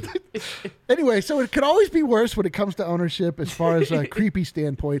 Anyway, so it could always be worse when it comes to ownership as far as a creepy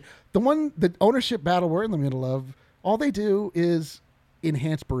standpoint. The ownership battle we're in the middle of, all they do is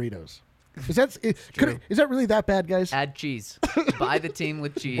enhance burritos. Is that really that bad, guys? Add cheese. Buy the team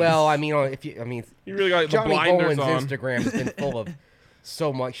with cheese. Well, I mean, You really got the Johnny blinders Boland's on. Instagram has been full of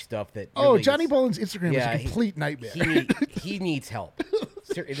so much stuff that. Oh, really Johnny is- Boland's Instagram Yeah, is a complete nightmare. He needs help.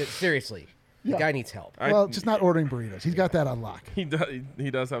 Seriously, the Yeah. guy needs help. Well, just not ordering burritos. He's got that on lock. He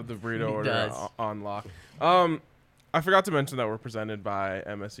does have the burrito He order does. on lock. I forgot to mention that we're presented by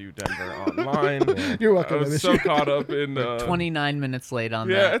MSU Denver Online. You're welcome. I was MSU. so caught up in 29 minutes late on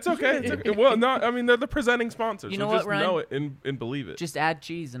Yeah, that. it's okay. It's okay. Well, they're the presenting sponsors. You so know what, just Ryan? know it and believe it. Just add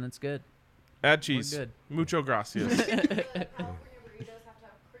cheese and it's good. Add cheese. good. Mucho gracias.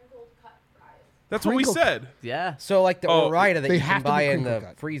 That's Crinkle- what we said. Yeah. So like the Oh, Ore-Ida that they you have can to be buy in crinkle the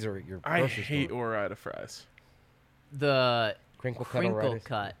cut. freezer at your I grocery hate store. Ore-Ida fries. The Crinkle cut. crinkle Ore-Idas.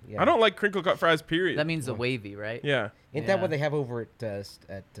 cut. Yeah. I don't like crinkle cut fries, period. That means the wavy, right? Yeah. Isn't that Yeah. what they have over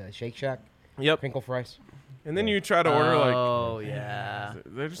at Shake Shack? Yep. Crinkle fries. And then you try to order Oh, yeah.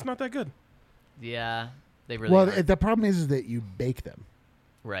 they're just not that good. Yeah. They really Well, are. the problem is that you bake them.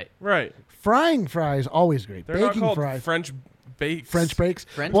 Right. Right. Frying fries always great. They're not Baking called fries, French bakes. French bakes.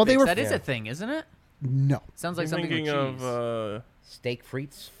 French well, they bakes, were that is yeah. a thing, isn't it? no. Sounds like I'm something thinking with cheese. of Steak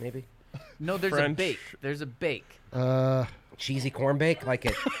frites, maybe. No, there's a French. bake. There's a bake. Cheesy corn bake, like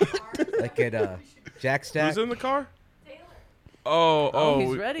at Jack Stack. who's in the car? Oh,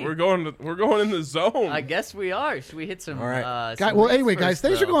 he's ready. We're going in the zone. I guess we are. Should we hit some? All right. some Well, rates anyway, guys, first,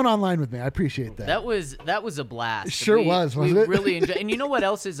 thanks for though? going online with me. I appreciate that. That was a blast. It sure was, wasn't we it? really enjoyed. And you know what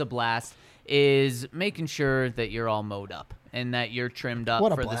else is a blast is making sure that you're all mowed up and that you're trimmed up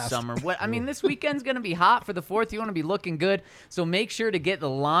What a for the blast. summer. I mean, this weekend's going to be hot for the 4th. You want to be looking good. So make sure to get the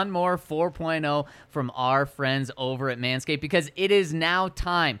Lawnmower 4.0 from our friends over at Manscaped because it is now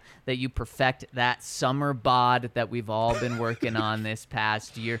time that you perfect that summer bod that we've all been working on this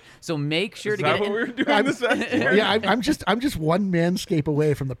past year. So make sure Is to that get what it. we were doing this past year? yeah, I'm just one manscape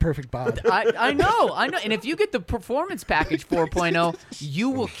away from the perfect bod. I know. And if you get the Performance Package 4.0, you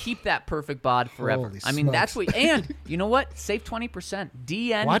will keep that perfect bod forever. Holy I mean, that's smokes. what. And you know what? Save 20%.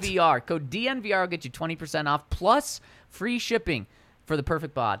 DNVR code DNVR will get you 20% off plus free shipping for the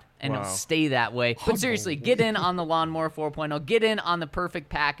perfect bod, and Wow. it'll stay that way. But seriously, get in on the Lawnmower 4.0. Get in on the Perfect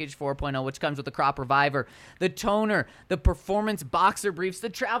Package 4.0, which comes with the Crop Reviver, the toner, the Performance Boxer Briefs, the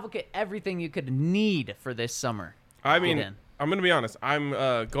travel kit, everything you could need for this summer. I Get mean, in. I'm going to be honest. I'm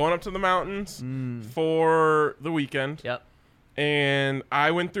going up to the mountains for the weekend, Yep. and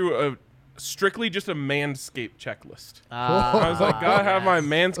I went through strictly just a Manscaped checklist. I I was like, gotta have my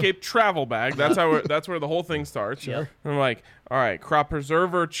Manscaped travel bag. That's where the whole thing starts. Sure. I'm like, all right, crop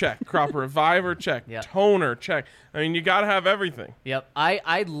preserver, check. Crop reviver, check. Yep. Toner, check. I mean, you gotta have everything. Yep.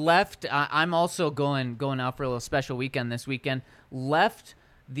 I left. I'm also going out for a little special weekend this weekend. Left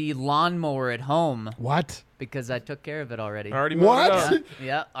the lawnmower at home What? because I took care of it already. I already mowed it What? up.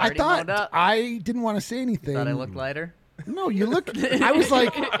 Yeah. I Already thought mowed up. I didn't want to say anything. Thought I looked lighter. No, you look. I was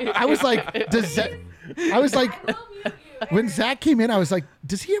like, does Zach? I was like, when Zach came in, I was like,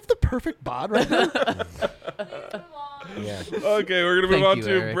 does he have the perfect bod right now? Yeah. Okay, we're gonna move Thank on you, to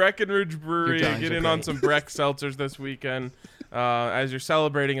Eric. Breckenridge Brewery Your and drawings get are in on great. some Breck seltzers this weekend as you're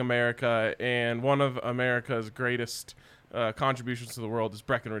celebrating America. And one of America's greatest contributions to the world is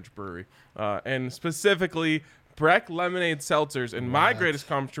Breckenridge Brewery, and specifically Breck Lemonade Seltzers. And my greatest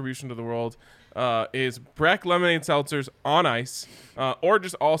contribution to the world is Breck Lemonade Seltzers on ice, or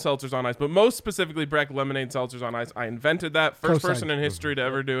just all seltzers on ice, but most specifically Breck Lemonade Seltzers on ice. I invented that. First Co-signed. person in history to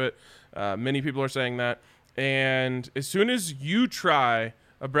ever do it. Many people are saying that. And as soon as you try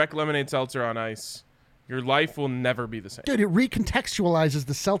a Breck Lemonade Seltzer on ice, your life will never be the same. Dude, it recontextualizes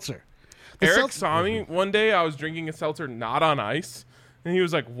the seltzer. The Eric seltzer- saw me one day. I was drinking a seltzer not on ice, And he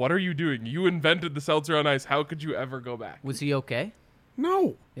was like, what are you doing? You invented the seltzer on ice. How could you ever go back? Was he okay?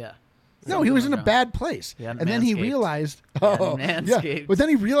 No. Yeah. No, he was in a bad place. Yeah, and then he manscaped. realized. Yeah, Oh, manscaped. But then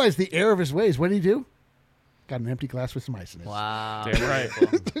he realized the error of his ways. What did he do? Got an empty glass with some ice in it. Wow. Damn right.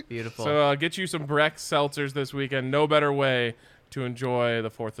 Beautiful. Beautiful. So get you some Brex seltzers this weekend. No better way to enjoy the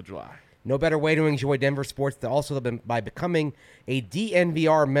 4th of July. No better way to enjoy Denver sports than also by becoming a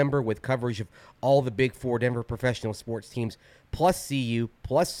DNVR member with coverage of all the Big Four Denver professional sports teams, plus CU,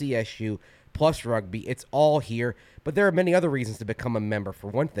 plus CSU, plus rugby. It's all here, but there are many other reasons to become a member. For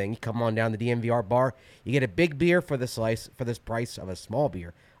one thing, you come on down to the DNVR bar, you get a big beer for this price of a small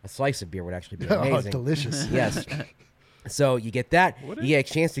beer. A slice of beer would actually be amazing. Oh, delicious. Yes. So you get that. You get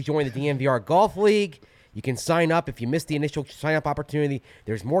a chance to join the DNVR Golf League. You can sign up. If you missed the initial sign-up opportunity,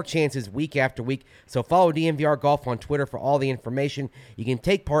 there's more chances week after week. So follow DNVR Golf on Twitter for all the information. You can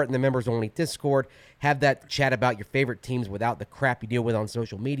take part in the members-only Discord, have that chat about your favorite teams without the crap you deal with on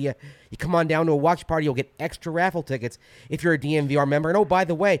social media. You come on down to a watch party, you'll get extra raffle tickets if you're a DNVR member. And, oh, by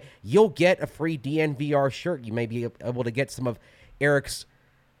the way, you'll get a free DNVR shirt. You may be able to get some of Eric's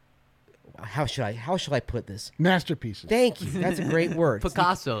how should I put this? Masterpieces. Thank you. That's a great word.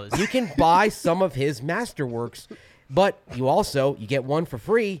 Picasso's. You can buy some of his masterworks, but you get one for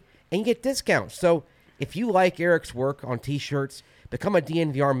free and you get discounts. So if you like Eric's work on T-shirts, become a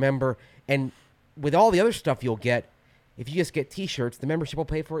DNVR member, and with all the other stuff you'll get, if you just get T-shirts, the membership will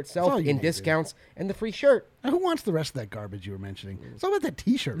pay for itself in discounts and the free shirt. Now, who wants the rest of that garbage you were mentioning? It's all about that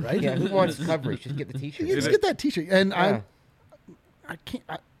T-shirt, right? Yeah, who wants coverage? Just get the T-shirt. Yeah, just get that T-shirt. And Yeah. I can't.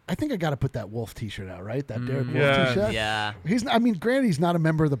 I think I got to put that Wolf T-shirt out, right? That Derek Wolf Yeah. T-shirt. Yeah. Granted, he's not a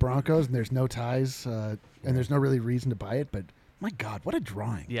member of the Broncos, and there's no ties, and there's no really reason to buy it. But my God, what a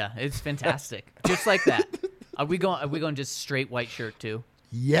drawing! Yeah, it's fantastic. Just like that. Are we going just straight white shirt too?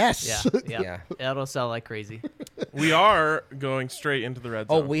 Yes. Yeah. Yeah. That'll sell like crazy. We are going straight into the red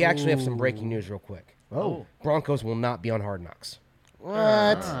Oh, zone. we actually have some breaking news real quick. Oh. Broncos will not be on Hard Knocks.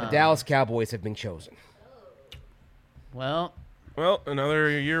 What? The Dallas Cowboys have been chosen. Well, another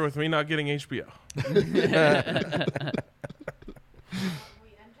year with me not getting HBO.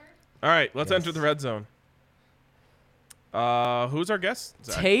 All right, let's enter the red zone. Who's our guest?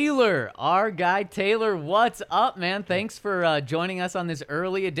 Zach? Taylor, our guy Taylor, what's up, man? Thanks for joining us on this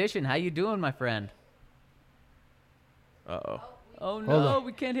early edition. How you doing, my friend? Uh-oh. Oh no,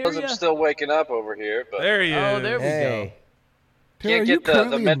 we can't hear I'm you. still waking up over here, but There he is. Oh, there we Hey. Taylor, can't are you get the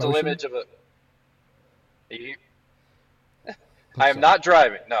currently mental in motion? image of a. I am not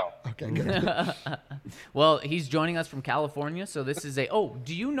driving. No. Okay, good. Well, he's joining us from California, so this is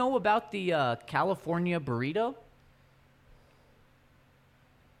do you know about the California burrito?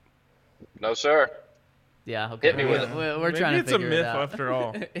 No, sir. Yeah, okay. Hit me with it. We're Maybe trying to it's a figure it myth out. after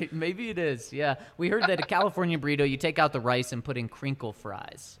all. Maybe it is. Yeah, we heard that a California burrito, you take out the rice and put in crinkle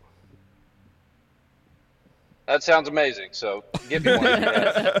fries. That sounds amazing. So give me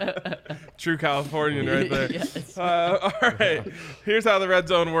one. True Californian right there. Yes. All right. Here's how the red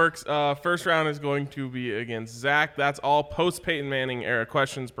zone works. First round is going to be against Zach. That's all post Peyton Manning era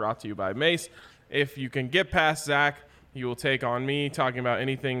questions brought to you by Mace. If you can get past Zach, you will take on me talking about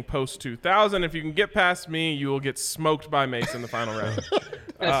anything post 2000. If you can get past me, you will get smoked by Mace in the final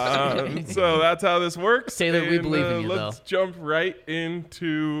round. So that's how this works. Taylor, we believe in you, Let's though. jump right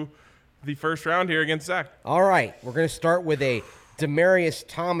into the first round here against Zach. All right, we're going to start with a Demaryius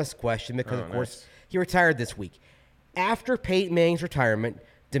Thomas question because, of course, he retired this week. After Peyton Manning's retirement,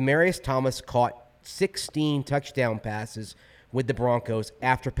 Demaryius Thomas caught 16 touchdown passes with the Broncos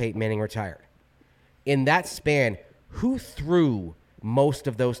after Peyton Manning retired. In that span, who threw most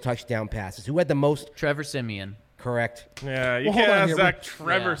of those touchdown passes? Who had the most? Trevor Simeon. Correct. Yeah, you Well, hold can't on ask here. Zach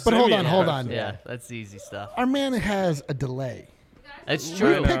Trevor Yeah. But hold Simeon. on. Yeah, that's the easy stuff. Our man has a delay. That's We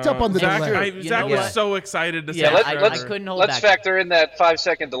true. picked up on the Zach, delay. You Zach know was what? so excited to Yeah, say let's- Trevor. I couldn't hold Let's back. factor in that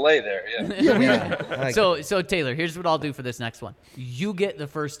 5-second delay there. Yeah. Yeah. So Taylor, here's what I'll do for this next one. You get the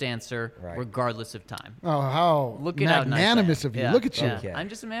first answer Right. regardless of time. Oh, how Look at how nice I am. magnanimous of you. Yeah, Look at you. yeah. Okay. I'm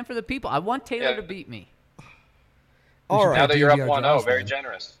just a man for the people. I want Taylor Yeah. to beat me. All Now right. that you're up DNVR 1-0, draws, very man.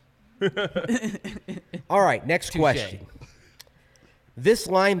 generous. All right, next question. This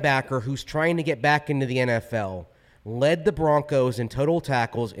linebacker who's trying to get back into the NFL led the Broncos in total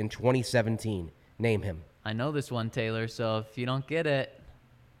tackles in 2017. Name him. I know this one, Taylor, so if you don't get it,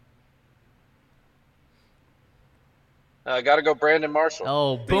 Got to go Brandon Marshall.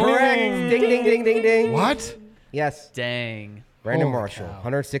 oh, boom. Correct. Ding, ding, ding, ding, ding. What? Yes. Dang. Brandon Holy Marshall, cow.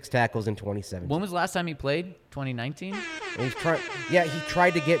 106 tackles in 2017. When was the last time he played? 2019? He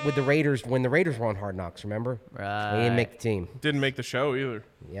tried to get with the Raiders when the Raiders were on Hard Knocks, remember? Right. He didn't make the team. Didn't make the show either.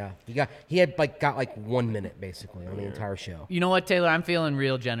 Yeah. He had got 1 minute basically on the entire show. You know what, Taylor? I'm feeling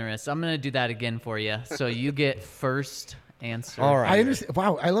real generous. I'm going to do that again for you. So you get first answer. All right. I understand.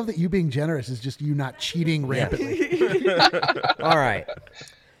 Wow, I love that you being generous is just you not cheating rampantly. All right.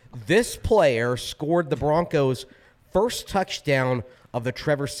 This player scored the Broncos' first touchdown of the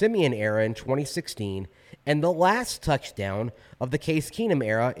Trevor Siemian era in 2016 and the last touchdown of the Case Keenum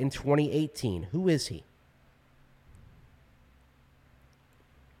era in 2018. Who is he?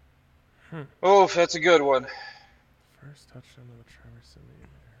 Oh, that's a good one. First touchdown of the Trevor Siemian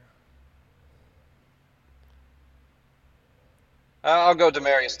era. I'll go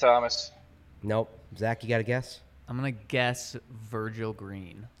Demaryius Thomas. Nope. Zach, you got a guess? I'm going to guess Virgil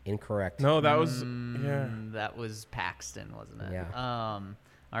Green. Incorrect. No, that was That was Paxton, wasn't it? Yeah.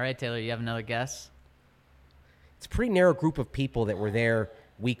 All right, Taylor, you have another guess? It's a pretty narrow group of people that were there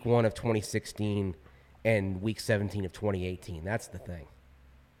week 1 of 2016 and week 17 of 2018. That's the thing.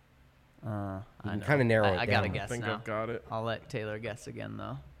 I can know. kinda narrow it I got to down. guess I think now. I've got it. I'll let Taylor guess again,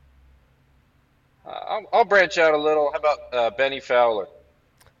 though. I'll branch out a little. How about Benny Fowler?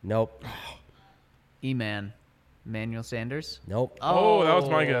 Nope. E-Man. Manuel Sanders? Nope. Oh, that was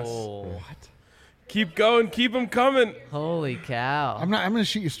my guess. What? Keep going. Keep them coming. Holy cow. I'm going to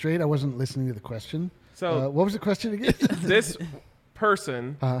shoot you straight. I wasn't listening to the question. So what was the question again? this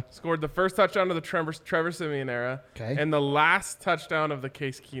person scored the first touchdown of the Trevor Siemian era and the last touchdown of the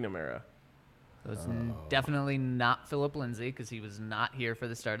Case Keenum era. It was definitely not Philip Lindsay because he was not here for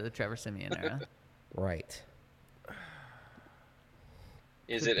the start of the Trevor Siemian era. Right.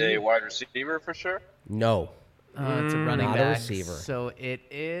 Is it a wide receiver for sure? No. It's a running Not a back. receiver. So it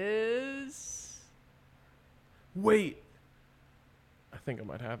is. Wait. I think I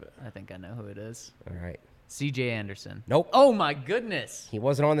might have it. I think I know who it is. All right. C.J. Anderson. Nope. Oh my goodness. He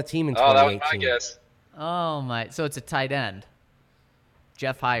wasn't on the team in Oh, that was 2018. my guess. Oh my. So it's a tight end.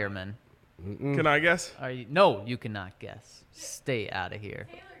 Jeff Hireman. Can I guess? Are you? No, you cannot guess. Stay out of here.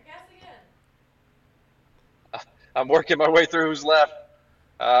 Taylor, guess again. I'm working my way through who's left.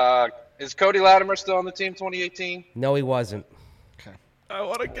 Is Cody Latimer still on the team 2018? No, he wasn't. I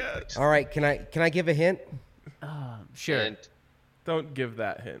want to guess. All right. Can I give a hint? Sure. And Don't give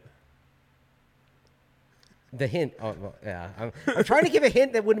that hint. The hint. Oh, well, yeah. I'm trying to give a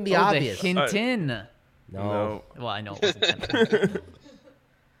hint that wouldn't be obvious. The Hinton. No. Well, I know it wasn't Hinton.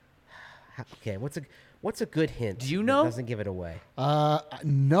 Okay. What's a good hint? Do you that know? doesn't give it away.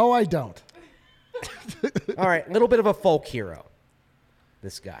 No, I don't. All right. A little bit of a folk hero.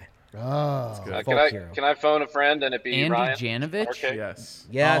 This guy. Oh. Folk hero. can I phone a friend and it be Andy Ryan? Janovich? Okay. Yes.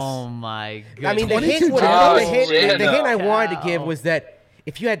 Yes. Oh my goodness. I mean, the 22 hint, jobs. the hint I wanted to Cow. give was that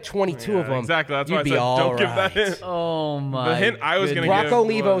if you had 22 of them, Exactly. That's why I you'd be said all don't give that right. hint. Oh my. The hint I was gonna goodness. give Rocco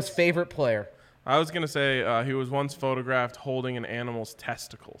Levo's was- favorite player. I was going to say he was once photographed holding an animal's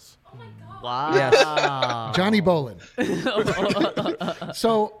testicles. Wow. Yes. Johnny Bolin.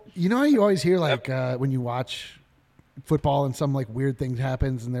 So, you know how you always hear, like, when you watch football and some, like, weird thing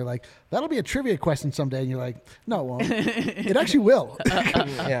happens, and they're like, that'll be a trivia question someday. And you're like, no, it won't. It actually will.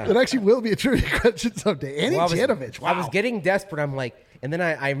 Yeah. It actually will be a trivia question someday. Andy Well, Janovich. Wow. I was getting desperate. I'm like, and then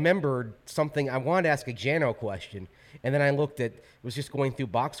I remembered something. I wanted to ask a Jano question, and then I looked at, was just going through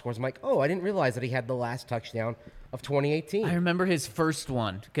box scores. I'm like, oh, I didn't realize that he had the last touchdown of 2018. I remember his first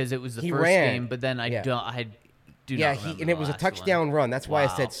one because it was the He first ran. game, but then I Yeah. do yeah, not remember and the it was a last touchdown one. run. That's why I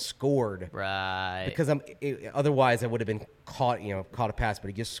Wow. said scored. Right. Because otherwise I would have been caught a pass, but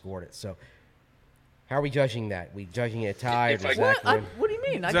he just scored it. So how are we judging that? We judging it a tie or If I- does Zach win? What do you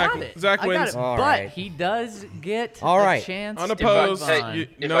mean? I Zach- got it. Zach I got wins. it. All But right. he does get All a right. chance Unopposed. to Hey, move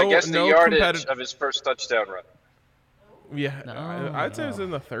on. if I guess the no yardage competi- of his first touchdown run. Yeah, No. I'd say it was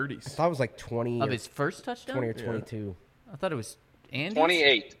in the 30s. I thought it was like 20 Of or, his first touchdown? 20 or 22. I thought it was Andy.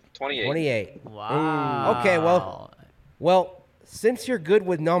 28. 28. Wow. Okay, well, since you're good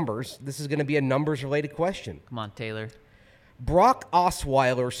with numbers, this is going to be a numbers-related question. Come on, Taylor. Brock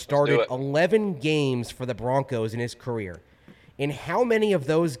Osweiler started it. 11 games for the Broncos in his career. In how many of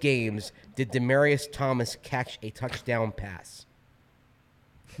those games did Demaryius Thomas catch a touchdown pass?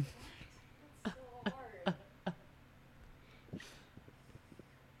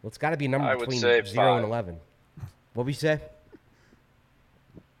 Well, it's got to be a number I would between say 0 and 5. 11. What would you say?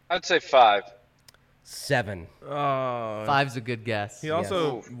 I'd say 5. 7. Five's a good guess. He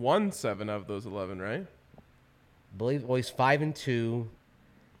also won 7 of those 11, right? Believe well, he's 5-2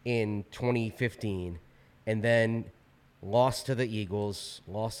 in 2015, and then lost to the Eagles,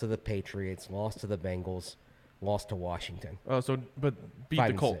 lost to the Patriots, lost to the Bengals, lost to Washington. Oh, but beat 5 the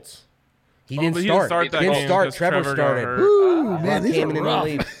and Colts. 6. He didn't But start. that Didn't game start. because Trevor got started. hurt. Ooh, man, these Came are in the rough.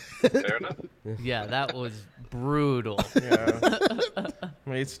 lead. Fair enough. Yeah, that was brutal. Yeah.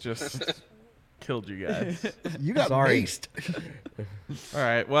 Mace just killed you guys. You got Sorry. maced. All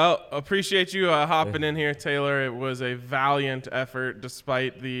right. Well, appreciate you hopping in here, Taylor. It was a valiant effort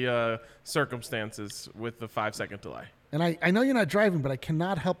despite the circumstances with the 5-second delay. And I know you're not driving, but I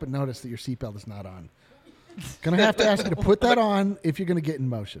cannot help but notice that your seatbelt is not on. Gonna have to ask you to put that on if you're gonna get in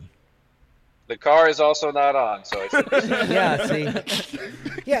motion. The car is also not on, so I should Yeah, see.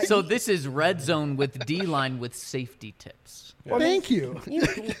 Yeah. So this is Red Zone with D-line with safety tips. Thank you.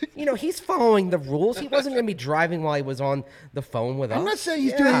 you know, he's following the rules. He wasn't going to be driving while he was on the phone with us. I'm not saying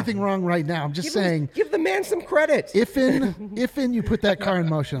he's doing anything wrong right now. I'm just saying give the man some credit. if you put that car in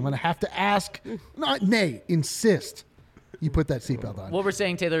motion, I'm gonna have to ask, insist you put that seatbelt on. What we're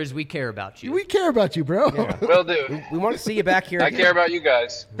saying, Taylor, is we care about you. We care about you, bro. will do. We want to see you back here. I again. care about you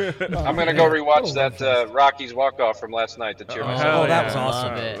guys. I'm gonna go rewatch that Rockies walk-off from last night to cheer myself. Oh, up. that was awesome.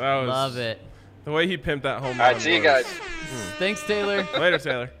 Love it. That was- Love it. The way he pimped that home All right, run see you was- guys. Thanks, Taylor. Later,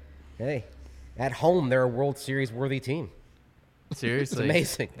 Taylor. Hey, at home, they're a World Series worthy team. Seriously.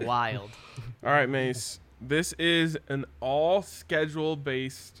 amazing. Wild. All right, Mace. This is an all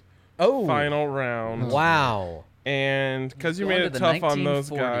schedule-based Oh, final round. wow. And because you Going made to it the tough on those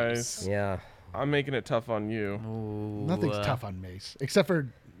 1940s. guys, Yeah. I'm making it tough on you. Ooh, Nothing's tough on Mace except for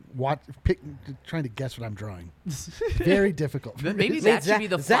trying to guess what I'm drawing. Very difficult. for me. Maybe that should be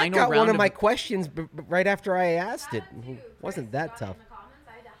the Zach final got round one of of my questions right after I asked it. It wasn't that tough.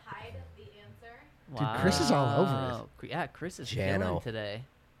 Dude, Chris is all over it. Wow. Yeah, Chris is Jano. killing today.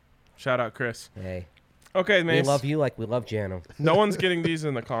 Shout out, Chris. Hey, Okay, we Mace. love you like we love Jano. No one's getting these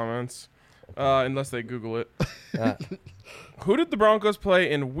in the comments unless they Google it. Uh, Who did the Broncos play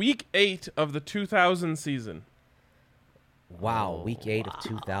in Week 8 of the 2000 season? wow, Week 8 of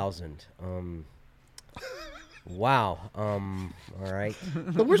 2000. Wow. All right.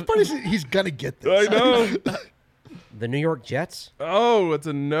 The worst part is he's gonna get this. I know. The New York Jets. Oh, it's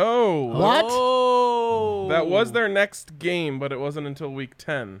a no. What? Oh. That was their next game, but it wasn't until Week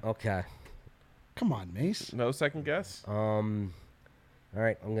 10. Okay. Come on, Mace. No second guess? All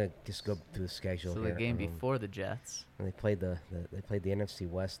right, I'm gonna just go through the schedule So here. the game before the Jets. They played the NFC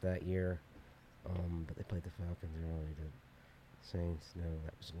West that year, but they played the Falcons early. The Saints, no,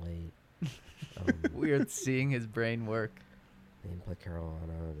 that was late. Weird seeing his brain work. They didn't play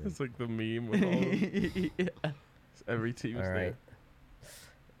Carolina. It's like the meme with all of every team's All right.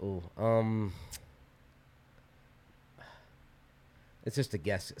 there. Ooh, it's just a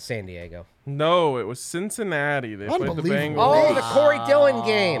guess. San Diego. No, it was Cincinnati. They played the Unbelievable. Bengals. Oh, the Corey Dillon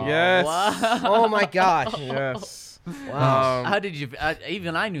game. Yes. Oh my gosh. Yes. Wow. How did you?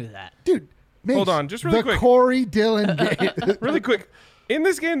 Even I knew that. Dude, Mace, Hold on, just really the quick. Corey Dillon game. Really quick. In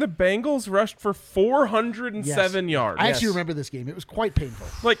this game, the Bengals rushed for 407 yards. I actually Yes. remember this game. It was quite painful.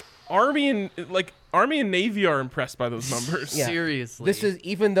 Like Army and Navy are impressed by those numbers. Yeah. Seriously. This is,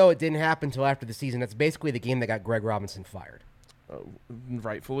 even though it didn't happen until after the season, that's basically the game that got Greg Robinson fired.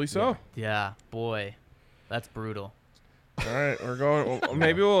 Rightfully so. Yeah, boy, that's brutal. All right, we're going.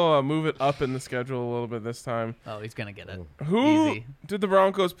 Maybe we'll move it up in the schedule a little bit this time. Oh, he's gonna get it. Who Easy. did the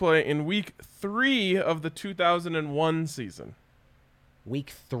Broncos play in Week 3 of the 2001 season?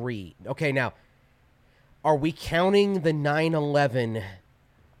 Week 3. Okay, now, are we counting the 9/11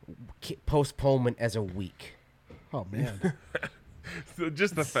 postponement as a week? Oh, man.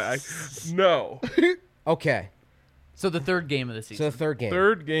 Just the fact. No. Okay, So the third game of the so season. the third game.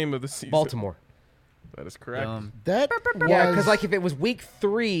 Third game of the season. Baltimore. That is correct. That Yeah, was, because like if it was week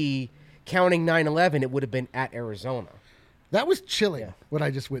 3 counting 9/11, it would have been at Arizona. that was chilling, what I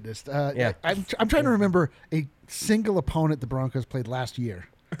just witnessed. Yeah. I'm trying to remember a single opponent the Broncos played last year.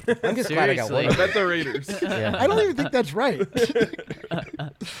 I'm just glad I got one. I bet the Raiders. Yeah. I don't even think that's right.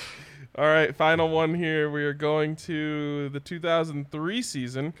 All right, final one here. We are going to the 2003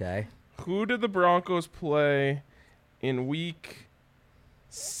 season. Okay. Who did the Broncos play in Week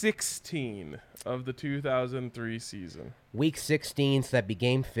 16 of the 2003 season? Week 16, so that'd be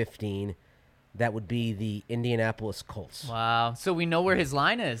game 15. That would be the Indianapolis Colts. Wow. So we know where his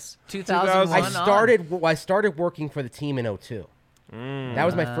line is. 2000. 2001 I started working for the team in 02. That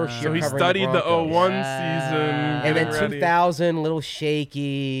was my first year So he covering studied the Broncos. 01 Yeah. season. And then getting ready. 2000, little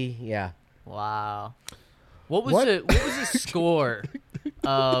shaky. Yeah. Wow. What was What? the score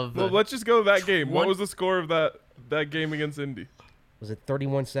of? Well, let's just go to that game. What One- was the score of that game against Indy? Was it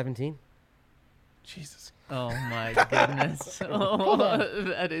 31-17? Jesus. Oh my goodness. Oh,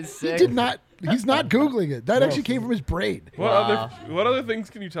 that is He sick. did not. He's not Googling it. That actually came from his brain. What Wow. other things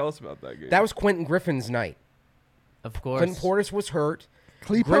can you tell us about that game? That was Quentin Griffin's night. Of course. Clinton Portis was hurt.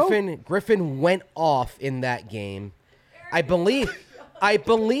 Clepo? Griffin went off in that game. I believe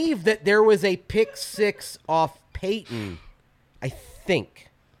that there was a pick six off Peyton. I think.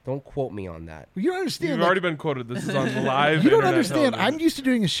 Don't quote me on that. You don't understand. You've already been quoted. This is on live. You don't internet understand. television. I'm used to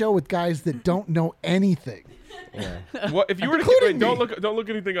doing a show with guys that don't know anything. What if you were to Including don't me. look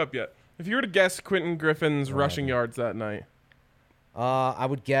anything up yet? If you were to guess Quentin Griffin's rushing yards that night, I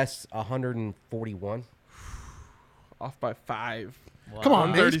would guess 141. off by 5. Wow. Come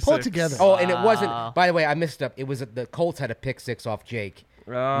on, man. Just pull it 136. together. Oh, and it wasn't. By the way, I messed up. It was the Colts had a pick six off Jake,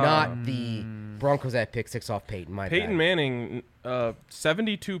 Oh. not the Broncos had a pick six off Peyton. My Peyton bad. Manning,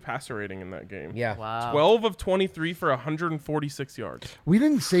 72 passer rating in that game. Yeah. Wow. 12 of 23 for 146 yards. We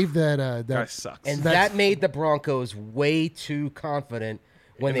didn't save that. Guy That sucks. And That's- that made the Broncos way too confident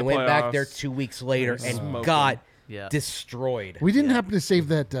when In they the went back there playoffs. 2 weeks later They and smoked got Yeah. destroyed. we didn't happen to save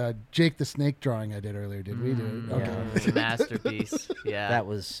that Jake the Snake drawing I did earlier, did we? Okay. Masterpiece. Yeah. That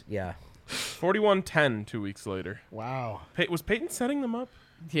was 41-10 2 weeks later. Wow. Was Peyton setting them up?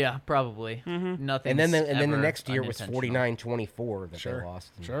 Yeah, probably. Nothing. And then the next year was 49-24 that Sure. they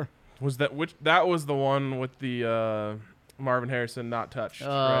lost. Sure. That was the one with the Marvin Harrison not touched, right?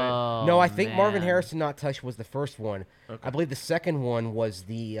 Oh, No, I think Marvin man. Harrison not touched was the first one. Okay. I believe the second one was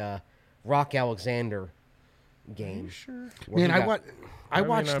the Rock Alexander game. Sure. where Man, he got- I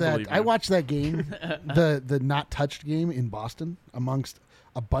watched that. believe I you. watched that game, the not touched game in Boston, amongst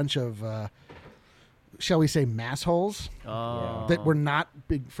a bunch of, shall we say, massholes Oh. that were not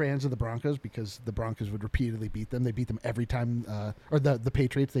big fans of the Broncos because the Broncos would repeatedly beat them. They beat them every time, or the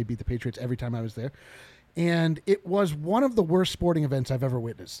Patriots. They beat the Patriots every time I was there, and it was one of the worst sporting events I've ever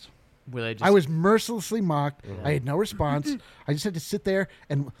witnessed. Where they just, I was mercilessly mocked. I had no response. I just had to sit there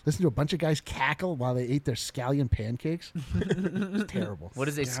and listen to a bunch of guys cackle while they ate their scallion pancakes. It's terrible. What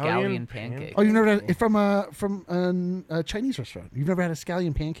is a Scallion scallion pancake? Oh, you've never had it from a Chinese restaurant. You've never had a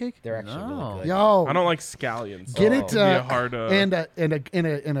scallion pancake? They're actually No. really good. Yo, I don't like scallions. get so it. it'd be a hard.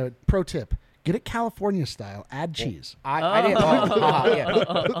 and a pro tip: get it California style. Add cheese. I didn't.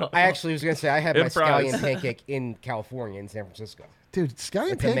 Yeah. I actually was going to say I had my And fries. scallion pancake in California, in San Francisco. Dude,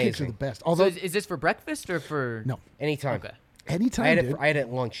 scallion It's pancakes amazing. are the best. So Although is this for breakfast or for? no, Anytime. Okay. anytime, I had dude. it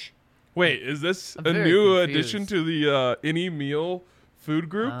at lunch. Wait, is this I'm a very new confused. addition to the any meal food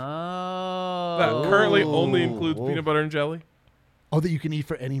group Oh. that currently only Ooh. includes Ooh. peanut butter and jelly? Oh, that you can eat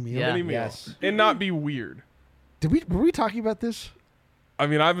for any meal. Yeah. Any meal. Yes. And not be weird. Were we talking about this? I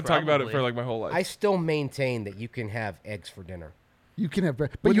mean, I've been talking about it Probably. for like my whole life. I still maintain that you can have eggs for dinner. You can have,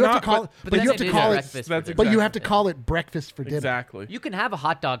 but But you have not- to call it. But But you have that's to it, call it. breakfast for that's dinner. But you exactly- have to call it breakfast for dinner. Exactly. You can have a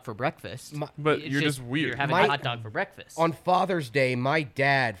hot dog for breakfast. But It's you're just weird. You're having My- a hot dog for breakfast. On Father's Day, my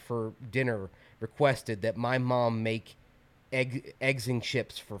dad for dinner requested that my mom make eggs and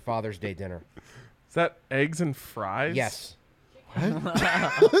chips for Father's Day dinner. Is that eggs and fries? Yes.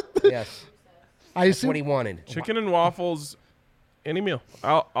 Yes. I That's assume. what he wanted. Chicken and waffles, any meal.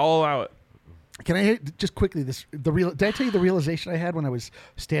 I'll allow it. Can I just quickly did I tell you the realization I had when I was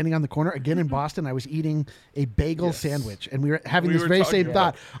standing on the corner again in Boston? I was eating a bagel Yes. sandwich, and we were having We this were very talking same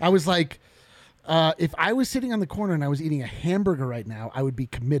about thought. I was like, if I was sitting on the corner and I was eating a hamburger right now, I would be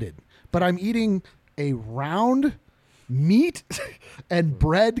committed. But I'm eating a round meat and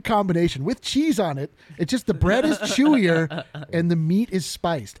bread combination with cheese on it. It's just the bread is chewier and the meat is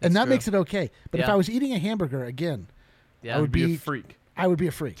spiced, and that true. makes it okay. But if Yeah. I was eating a hamburger again, yeah. I would Be be a freak. I would be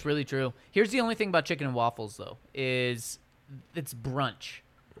a freak. It's really true. Here's the only thing about chicken and waffles, though, is it's brunch.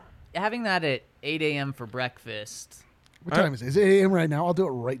 Having that at 8 a.m. for breakfast. What time is it? Is it 8 a.m. right now? I'll do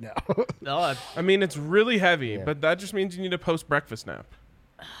it right now. Oh, I mean, it's really heavy, Yeah. but that just means you need a post-breakfast nap.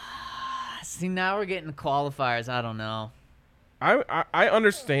 see, now we're getting qualifiers. I don't know. I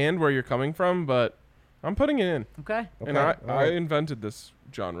understand where you're coming from, but I'm putting it in. Okay. And Okay, I all right. invented this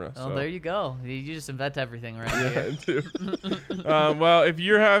genre. Oh, so. there you go. You just invent everything right Yeah, here. I do. Well, if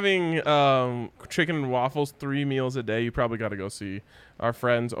you're having chicken and waffles 3 meals a day, you probably got to go see our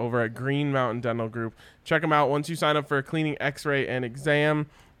friends over at Green Mountain Dental Group. Check them out. Once you sign up for a cleaning, x-ray, and exam,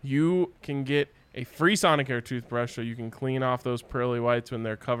 you can get a free Sonicare toothbrush so you can clean off those pearly whites when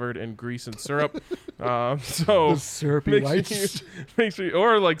they're covered in grease and syrup. So The syrupy whites. make sure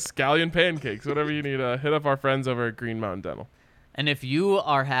or like scallion pancakes, whatever you need. Hit up our friends over at Green Mountain Dental. And if you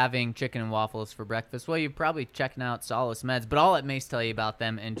are having chicken and waffles for breakfast, well, you're probably checking out Solace Meds. But I'll let Mace tell you about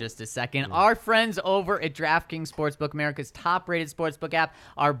them in just a second. Our friends over at DraftKings Sportsbook, America's top-rated sportsbook app,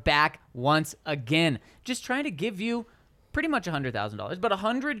 are back once again. Just trying to give you pretty much $100,000, but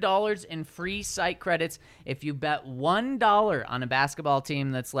 $100 in free site credits if you bet $1 on a basketball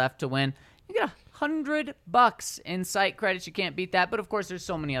team that's left to win. You get $100 in site credits. You can't beat that. But of course, there's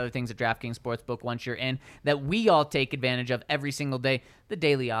so many other things at DraftKings Sportsbook once you're in that we all take advantage of every single day. The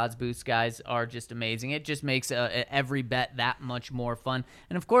daily odds boosts, guys, are just amazing. It just makes every bet that much more fun.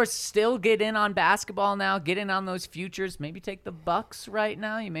 And of course, still get in on basketball now. Get in on those futures. Maybe take the Bucks right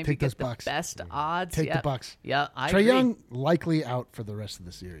now. You maybe get the best odds. Take the Bucks. Yeah, I Trae agree. Young likely out for the rest of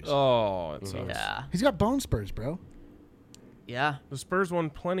the series. Oh, it sucks. Yeah. He's got bone spurs, bro. Yeah. The Spurs won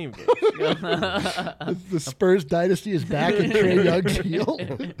plenty of games. The Spurs dynasty is back in Trae Young's heel.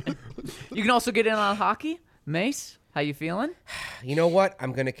 You can also get in on hockey. Mace, how you feeling? You know what?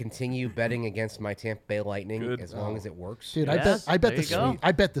 I'm going to continue betting against my Tampa Bay Lightning Good. as long as it works. Dude, Yes, I bet there the you go. sweep.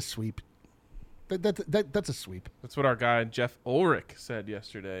 I bet the sweep. That's a sweep. That's what our guy Jeff Ulrich said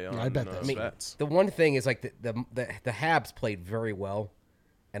yesterday on I bet that. I mean, bets. The one thing is like the Habs played very well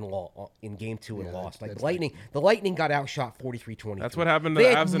and in game 2 and Yeah, lost. Like that's the Lightning got outshot 43-20. That's what happened to They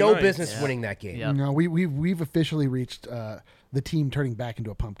the had Avs and no Knights. business winning that game. Yeah. No, we've officially reached the team turning back into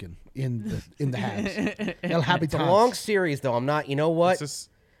a pumpkin in the Habs. El Habitants. It's a long series though. I'm not. You know what? It's just-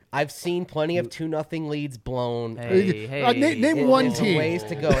 I've seen plenty of 2-0 leads blown. Hey, name one It's a team. ways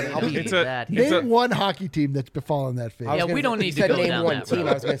to go. And I'll be. It's a- that. it's Name one hockey team that's befallen that fate. I was Yeah, gonna we don't say- need you to said go name down one that team. road.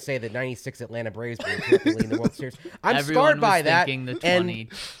 I was going to say the '96 Atlanta Braves were in the World Series. I'm Everyone scarred by was that, thinking the and 20.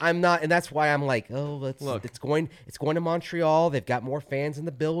 I'm not, and that's why I'm like, oh, Look. it's going to Montreal. They've got more fans in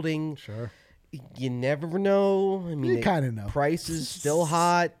the building. Sure. You never know. I mean, You kinda know. Price is still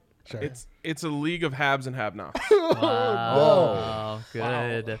hot. Sure. It's a league of habs and have-nots, Wow.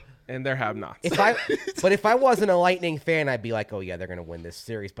 Good. and they're have-nots. If I wasn't a Lightning fan, I'd be like, oh yeah, they're going to win this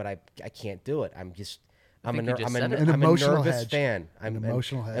series. But I can't do it. I'm a think you just said it. An I'm a emotional nervous hedge. fan. An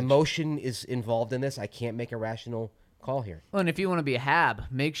emotional hedge. Emotion is involved in this. I can't make a rational call here. Well, and if you want to be a Hab,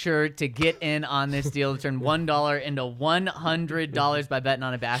 make sure to get in on this deal to turn $1 into $100 by betting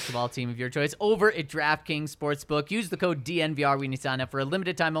on a basketball team of your choice over at DraftKings Sportsbook. Use the code DNVR when you sign up for a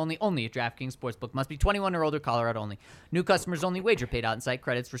limited time only at DraftKings Sportsbook. Must be 21 or older, Colorado only. New customers only. Wager paid out in site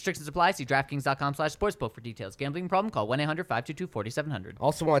credits. Restrictions apply. See DraftKings.com/sportsbook for details. Gambling problem? Call 1-800-522-4700.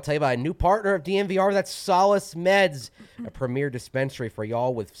 Also want to tell you about a new partner of DNVR. That's Solace Meds, a premier dispensary for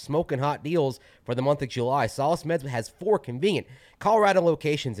y'all with smoking hot deals for the month of July. Solace Meds has 4 convenient Colorado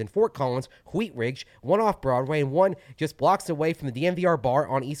locations in Fort Collins, Wheat Ridge, one off Broadway, and one just blocks away from the DNVR bar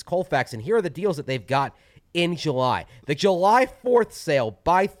on East Colfax. And here are the deals that they've got in July. The July 4th sale,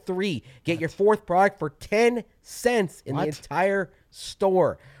 buy 3, get your 4th product for 10 cents in the entire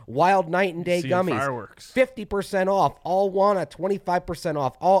store. Wild Night and Day Seeing gummies, fireworks. 50% off. All Wana, 25%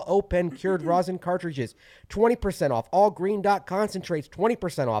 off. All Open cured rosin cartridges, 20% off. All Green Dot concentrates,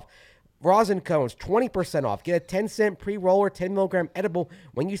 20% off. Rosin cones, 20% off. Get a 10-cent pre-roller 10-milligram edible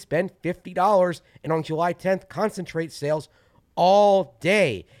when you spend $50. And on July 10th, concentrate sales all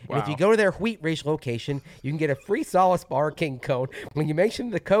day. And if you go to their Wheat Ridge location, you can get a free Solace Bar or King code when you mention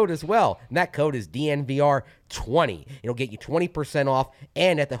the code as well. And that code is DNVR20. It'll get you 20% off.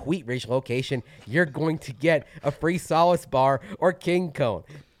 And at the Wheat Ridge location, you're going to get a free Solace Bar or King cone.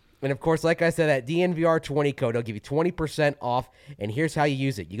 And, of course, like I said, that DNVR20 code, it'll give you 20% off. And here's how you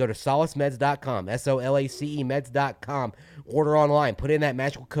use it. You go to solacemeds.com, SOLACE meds.com, order online, put in that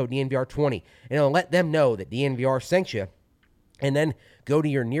magical code DNVR20, and it'll let them know that DNVR sent you. And then go to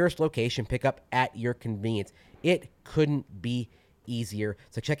your nearest location, pick up at your convenience. It couldn't be easier.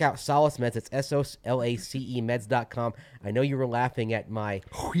 So check out Solace Meds. It's SOLACE meds.com. I know you were laughing at my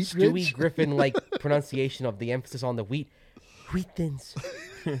Wheat Stewie Ridge? Griffin-like pronunciation of the emphasis on the wheat. Wheat thins.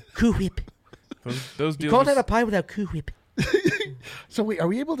 Coo whip. Those You deals. can't are have a pie without Coo whip. So wait, are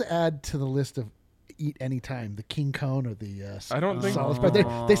we able to add to the list of eat anytime the King Cone or the I don't think- Solace Bar?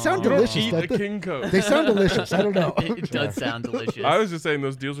 They sound You don't delicious. eat don't a they? King code. They sound delicious. I don't know. It does sound delicious. I was just saying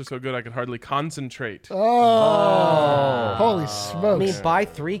those deals are so good I could hardly concentrate. Oh, holy I smokes! mean, buy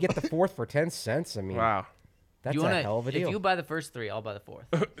 3, get the 4th for 10 cents. I mean, Wow. that's you a wanna, hell of a deal. If you buy the first 3, I'll buy the 4th.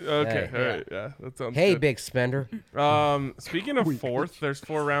 Okay, Hey. all right, yeah, that sounds Hey, good. big spender. Speaking of 4th, there's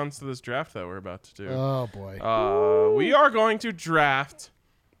 4 rounds to this draft that we're about to do. Oh boy. We are going to draft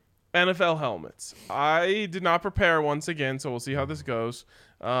NFL helmets. I did not prepare once again, so we'll see how this goes.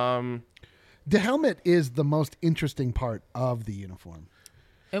 The helmet is the most interesting part of the uniform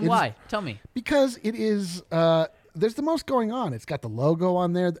And why? Tell me. because it is. There's the most going on. It's got the logo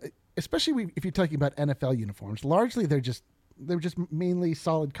on there, especially if you're talking about NFL uniforms. Largely, they're just mainly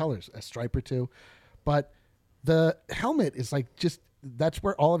solid colors, a stripe or two, but the helmet is like just that's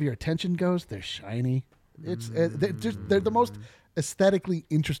where all of your attention goes. They're shiny. It's they're the most aesthetically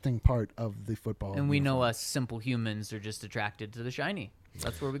interesting part of the football. And we uniform. know us simple humans are just attracted to the shiny.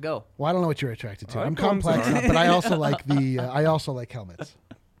 That's where we go. Well, I don't know what you're attracted to. I I'm like guns complex, are. but I also like I also like helmets.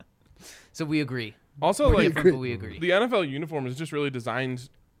 So we agree. Also, We're like different, but we agree. the NFL uniform is just really designed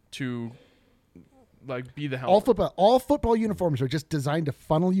to like be the helmet. All football uniforms are just designed to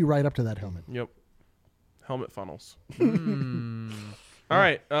funnel you right up to that helmet. Yep. Helmet funnels. All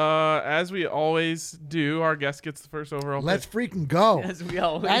right. As we always do, our guest gets the first overall Let's pick. freaking go. As we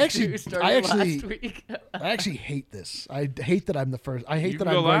always I started last week. I actually hate this. I hate that I'm the first. I hate You that can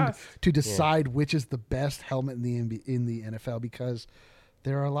I'm go going last. to decide which is the best helmet in the NFL because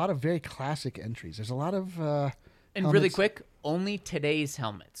there are a lot of very classic entries. There's a lot of And helmets- really quick, only today's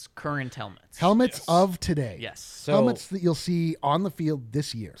helmets, current helmets. helmets of today. Yes. So, Helmets that you'll see on the field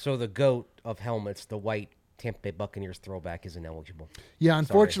this year. So the GOAT of helmets, the white Tampa Bay Buccaneers throwback, isn't eligible. Yeah,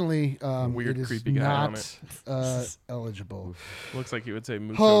 unfortunately, Weird, it is creepy guy on not eligible. Looks like he would say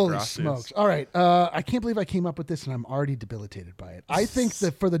Mucho Holy Gracias. smokes. All right. I can't believe I came up with this and I'm already debilitated by it. I think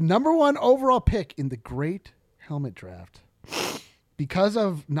that for the number 1 overall pick in the great helmet draft, because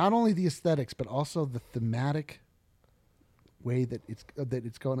of not only the aesthetics, but also the thematic way that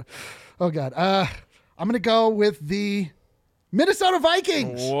it's going. Oh, God. I'm going to go with the Minnesota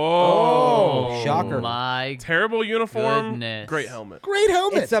Vikings. Whoa. Shocker. My Terrible uniform. goodness. Great helmet. Great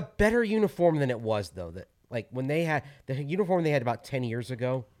helmet. It's a better uniform than it was, though. That like when they had the uniform they had about 10 years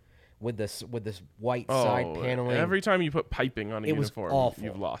ago, with this white side paneling. Every time you put piping on a It was uniform, awful.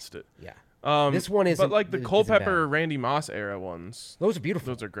 you've lost it. Yeah, this one isn't. But like the isn't Culpepper, bad. Randy Moss era ones, Those are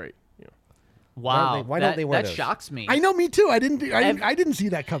beautiful. those are great. Yeah. Wow. Why don't they wear that those? shocks me. I know, me too. I didn't see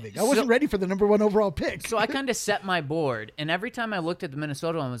that coming. I wasn't ready for the number 1 overall pick. So I kind of set my board, and every time I looked at the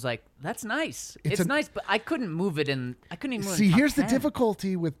Minnesota one, I was like, "That's nice. It's nice," but I couldn't move it in. I couldn't even move it See, in top here's the 10.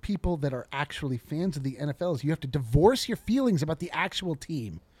 difficulty with people that are actually fans of the NFL is you have to divorce your feelings about the actual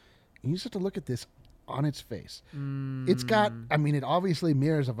team. And you just have to look at this on its face. It's got, I mean, it obviously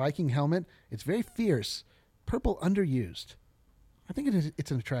mirrors a Viking helmet. It's very fierce. Purple underused. I think it's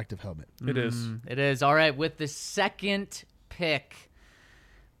an attractive helmet. It is. It is. All right, with the second pick,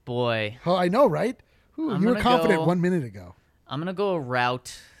 boy, Oh, I know, right? Ooh, I'm you were gonna confident go- 1 minute ago. I'm going to go a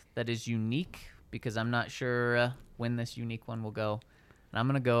route that is unique because I'm not sure when this unique one will go. And I'm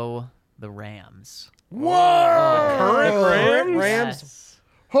going to go the Rams. Current Rams? Yes.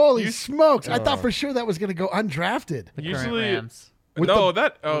 Holy smokes. I thought for sure that was going to go undrafted. The Usually- current Rams. No,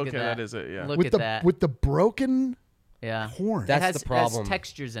 that. Oh, Look okay, at that is it. Yeah. Look with at the that. with the broken yeah. horn. That's it has, the problem. It has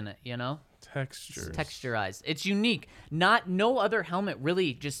textures in it, you know? Textures. It's texturized. It's unique. No other helmet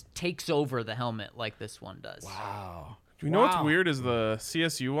really just takes over the helmet like this one does. Wow. Do you know what's weird is the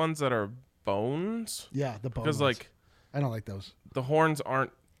CSU ones that are bones? Yeah, the bone Because ones. like I don't like those. the horns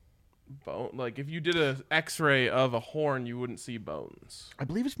aren't bone. Like if you did a X-ray of a horn, you wouldn't see bones. I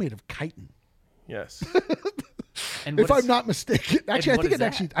believe it's made of chitin. Yes. And If what I'm is- not mistaken. Actually, what is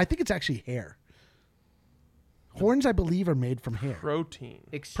that? I think it's actually hair. Horns, I believe, are made from hair. Protein.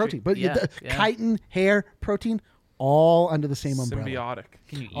 Protein. But yeah, the yeah. chitin, hair, protein, all under the same umbrella. Symbiotic.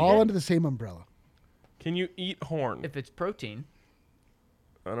 Can you eat All it? under the same umbrella. Can you eat horn? If it's protein.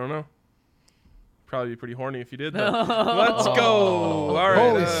 I don't know. Probably be pretty horny if you did though. Let's go. All right.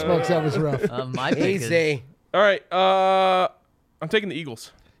 Holy smokes, that was rough. My pick is, Easy. All right. I'm taking the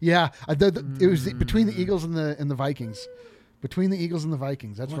Eagles. Yeah, it was between the Eagles and the Vikings. Between the Eagles and the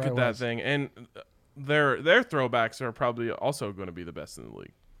Vikings. That's Look where at I that was. thing. And their throwbacks are probably also going to be the best in the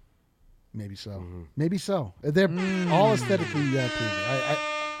league. Maybe so. Maybe so. They're all aesthetically pleasing.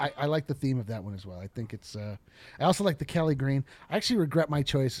 I like the theme of that one as well. I think it's. I also like the Kelly Green. I actually regret my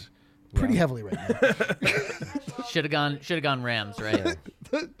choice pretty heavily right now. should have gone Rams, right?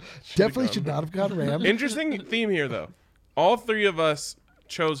 Definitely should not have gone Rams. Interesting theme here, though. All three of us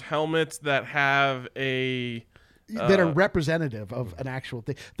chose helmets that have a that are representative of an actual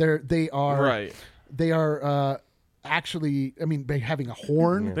thing. They are right. They are actually. I mean, by having a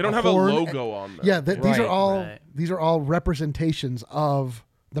horn. They don't have horn, a logo on them. Yeah, these are all Right. these are all representations of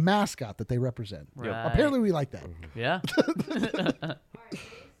the mascot that they represent. Right. Apparently, we like that. Yeah.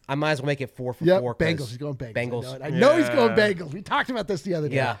 I might as well make it 4 for Yep, 4. 'cause Bengals. He's going Bengals. Bengals. I know he's going Yeah. Bengals. We talked about this the other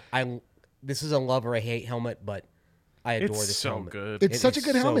day. Yeah, this is a love or a hate helmet, but I adore It's this so helmet. good. It's It such a is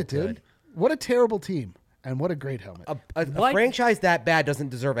good so helmet, dude. good. What a terrible team, and what a great helmet. A franchise that bad doesn't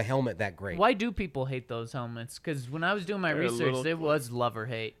deserve a helmet that great. Why do people hate those helmets? Because when I was doing my They're a research, little- it was love or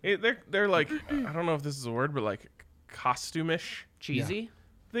hate. They're like I don't know if this is a word, but like costume-ish. Cheesy.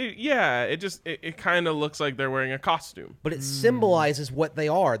 It kind of looks like they're wearing a costume. But it symbolizes what they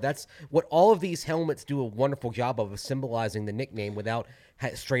are. That's what all of these helmets do a wonderful job of symbolizing the nickname without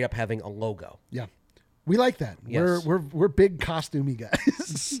straight up having a logo. Yeah, we like that. Yes. We're big costumey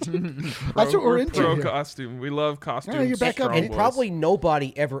guys. That's what we're into. Pro here. costume. We love costumes. you're back up, strong And boys. probably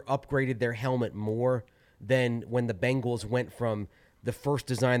nobody ever upgraded their helmet more than when the Bengals went from the first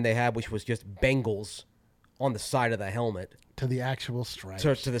design they had, which was just Bengals on the side of the helmet To the actual stripes.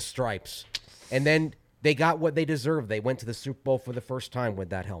 to the stripes. And then they got what they deserved. They went to the Super Bowl for the first time with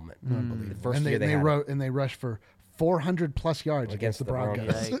that helmet. The first and year they had it. they rushed for 400 plus yards against the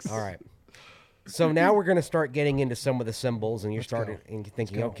Broncos. Yikes. All right. So now we're going to start getting into some of the symbols, and you're starting go. and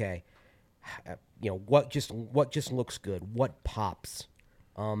thinking, go. okay, what just looks good, what pops,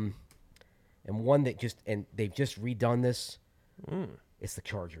 and one that they've just redone this. It's the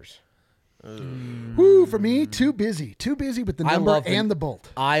Chargers. Woo, for me, too busy with the number and the bolt.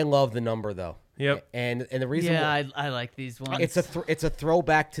 I love the number though. Yep. And the reason I like these ones. it's a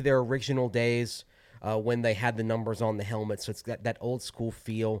throwback to their original days when they had the numbers on the helmet. So it's got that old school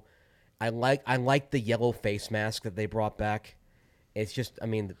feel. I like the yellow face mask that they brought back. It's just, I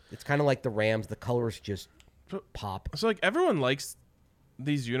mean, it's kind of like the Rams. The colors just pop. So like everyone likes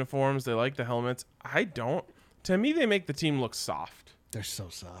these uniforms. They like the helmets. I don't. To me, they make the team look soft. They're so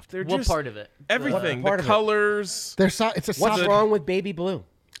soft. They're what just part of it? everything. What part The of it? colors. They're so, it's a What's soft. wrong with baby blue?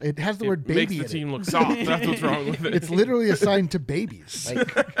 It has the It word makes baby the in team it. look soft. That's what's wrong with it. It's literally assigned to babies. Like,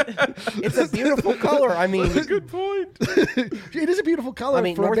 it's a beautiful color. I mean, Good point. It is a beautiful color I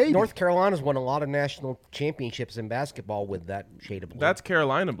mean, for a baby. North Carolina's won a lot of national championships in basketball with that shade of blue. That's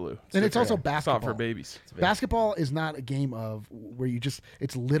Carolina blue. And it's also It's basketball. not for babies. Basketball is not a game of where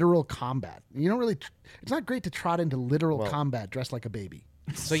it's literal combat. You don't really. It's not great to trot into literal combat dressed like a baby.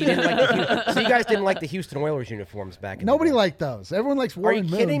 So you didn't like so you guys didn't like the Houston Oilers uniforms back in Nobody the day. liked those. Everyone likes Are Warren you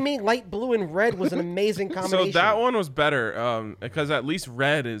Moon. kidding me? Light blue and red was an amazing combination. So that one was better because at least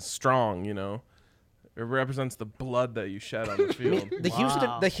red is strong, you know. It represents the blood that you shed on the field.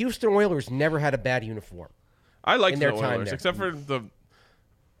 The Houston Oilers never had a bad uniform. I liked in the their time Oilers, there. except for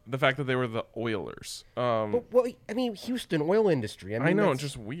the fact that they were the Oilers. But, well, I mean, Houston oil industry. I mean, know, that's-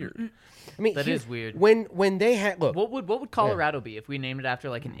 it's just weird. I mean, That is weird. When they had look, What would Colorado be if we named it after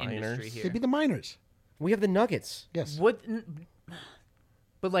like an Miners. industry here? They'd be the Miners. we have the Nuggets. Yes.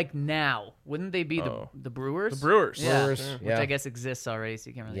 But like now, wouldn't they be the Brewers? The Brewers. Yeah. Brewers, Which yeah. I guess exists already, so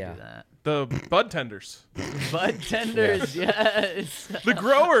you can't really Yeah. do that. The Bud Tenders. Bud tenders, yes. The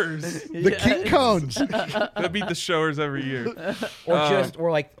Growers. The King Cones. They beat the Showers every year.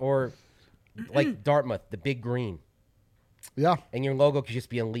 Or like Dartmouth, the big green, Yeah, and your logo could just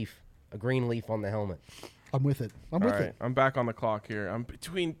be a green leaf on the helmet. I'm with it. I'm All with right, it. I'm back on the clock here. I'm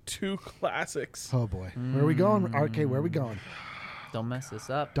between two classics. Oh boy, where are we going, RK? Where are we going? Don't mess this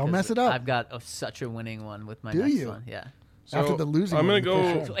up. Don't 'cause mess it up. I've got such a winning one with my Do next you? one. Yeah. So After the losing, I'm one gonna in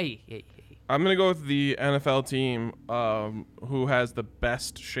the go. first So, round. hey. I'm gonna go with the NFL team who has the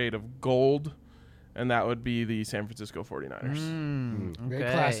best shade of gold, and that would be the San Francisco 49ers. Very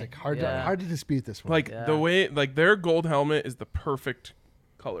Okay. classic. Hard to dispute this one. Like the way, like their gold helmet is the perfect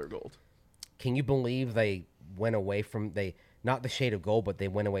color gold. Can you believe they went away from not the shade of gold, but they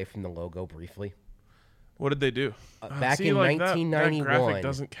went away from the logo briefly? What did they do? Back See, in like that 1991, graphic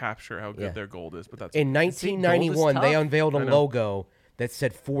doesn't capture how good Yeah. their gold is, but that's in 1991, gold is they tough. unveiled a I know. logo that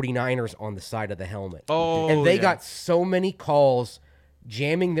said 49ers on the side of the helmet. Oh, and they yeah. got so many calls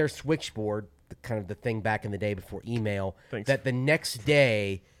jamming their switchboard, kind of the thing back in the day before email, Thanks. that the next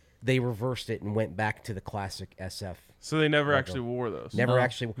day they reversed it and went back to the classic SF. So they never actually wore those. Never No,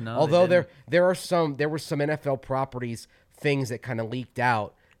 actually. no, although they there were some NFL properties things that kind of leaked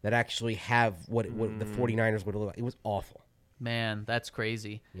out that actually have what the 49ers would look like. It was awful. Man, that's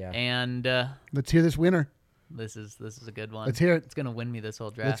crazy. Yeah. And Let's hear this winner. this is a good one. Let's hear it. It's gonna win me this whole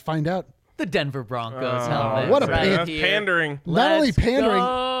Let's draft. find out. The Denver Broncos helmet. what a right pan- That's here. pandering. Not only Let's pandering,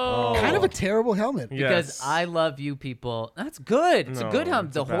 go. kind of a terrible helmet. Because Yes. I love you people. That's good. It's No, a good helmet.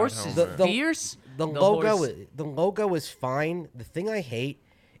 it's The a bad horse is helmet. fierce. The logo is fine. The thing I hate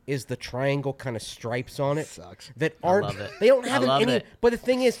is the triangle kind of stripes on it. Sucks. That aren't. love it. They don't I have love any. it. But the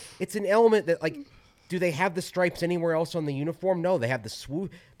thing is, it's an element that like. Do they have the stripes anywhere else on the uniform? No, they have the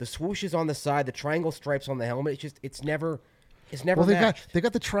swooshes on the side, the triangle stripes on the helmet. It's never Well, matched. they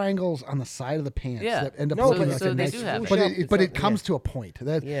got the triangles on the side of the pants Yeah. that end up No, looking but like so a they nice do have it. but It's but not- it comes yeah. to a point.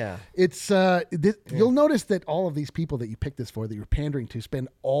 That Yeah. It's you'll notice that all of these people that you picked this for, that you're pandering to, spend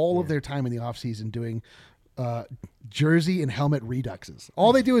all of their time in the off season doing jersey and helmet reduxes.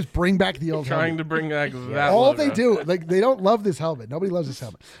 All they do is bring back the old Trying helmet. to bring back that. All logo. they do, like they don't love this helmet. Nobody loves this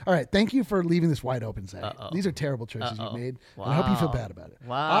helmet. All right, thank you for leaving this wide open, Zach. These are terrible choices you made, and I hope you feel bad about it.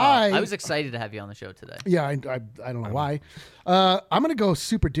 Wow. I was excited to have you on the show today. Yeah, I don't know why. I'm going to go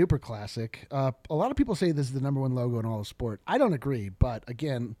super duper classic. A lot of people say this is the number one logo in all of sport. I don't agree, but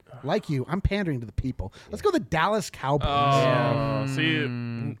again, like you, I'm pandering to the people. Let's go the Dallas Cowboys. Oh, see,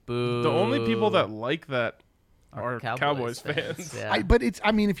 Boo. the only people that like that are Cowboys Cowboys fans. Yeah. But it's,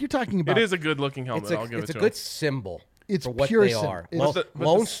 I mean, if you're talking about It is a good looking helmet. I'll give It's it a to good him. symbol. It's for what pure they sim- are. it's- But the-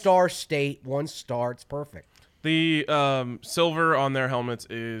 Lone Star State, 1 star. It's perfect. The silver on their helmets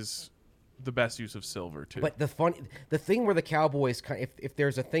is the best use of silver too. But the thing where the Cowboys, if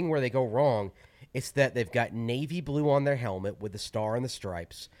there's a thing where they go wrong, it's that they've got navy blue on their helmet with the star and the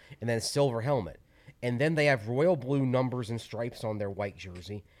stripes, and then a silver helmet, and then they have royal blue numbers and stripes on their white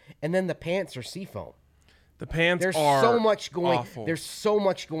jersey, and then the pants are seafoam. the pants There's are so much going. awful. There's so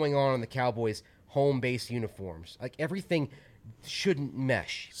much going on in the Cowboys' home base uniforms. Like everything shouldn't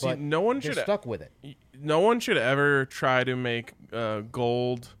mesh. See, but no one they're should- stuck with it. No one should ever try to make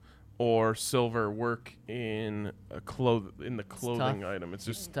gold or silver work in the clothing item. It's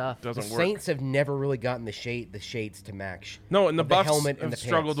just tough. The doesn't work. Saints have never really gotten the shades to match. No, and the of Buffs helmet and have the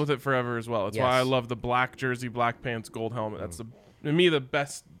struggled pants. with it forever as well. That's why I Yes. love the black jersey, black pants, gold helmet. That's to me the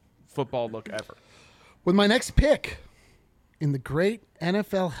best football look ever. With my next pick in the great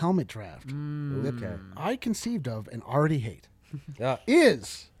NFL helmet draft that Okay. I conceived of and already hate Yeah.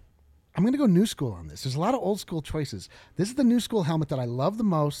 is I'm going to go new school on this. There's a lot of old school choices. This is the new school helmet that I love the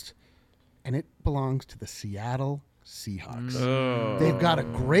most, and it belongs to the Seattle Seahawks. Oh, They've got a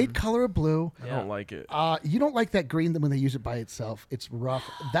great color of blue. I don't like it. You don't like that green when they use it by itself. It's rough.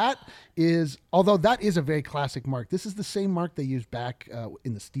 Although that is a very classic mark. This is the same mark they used back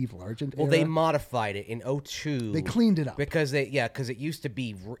in the Steve Largent Well, era. they modified it in 2002. They cleaned it up. because it used to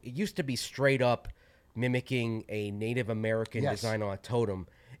be straight up mimicking a Native American Yes. design on a totem,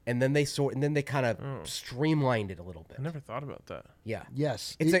 and then they kind of streamlined it a little bit. I never thought about that. Yeah.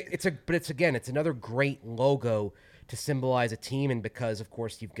 Yes. It's another great logo to symbolize a team, and because of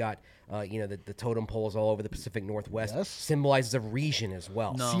course you've got the totem poles all over the Pacific Northwest, Yes. symbolizes a region as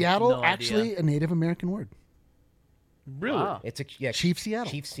well. No. Seattle, idea. actually a Native American word. Really? Wow. It's Chief Seattle.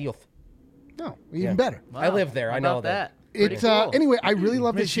 Chief Seal. No, even Yeah. better. I live there. How I know about that. It Pretty cool. anyway. I really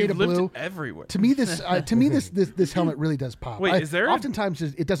love this Mitch, shade you've of lived blue. everywhere. To me, this helmet really does pop. Wait, is there a- Oftentimes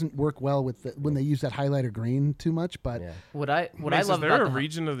it doesn't work well with when they use that highlighter green too much, but Yeah. What I Mace, love is there about a the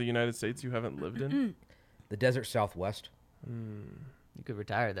region of the United States you haven't lived in? The desert Southwest. you could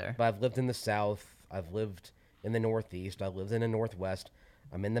retire there. But I've lived in the South. I've lived in the Northeast. I've lived in the Northwest.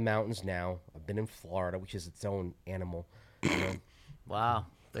 I'm in the mountains now. I've been in Florida, which is its own animal. Wow.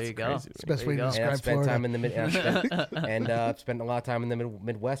 There you go. crazy to me. it's the best There way you to go. And describe I've spent Florida. time in the mid. I've spent a lot of time in the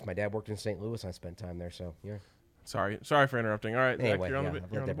Midwest. My dad worked in St. Louis. And I spent time there. So yeah. Sorry for interrupting. All right, Zach, Anyway, you're on yeah, the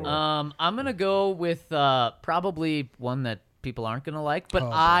I've you're on lived the everywhere. board. I'm gonna go with probably one that people aren't gonna like, but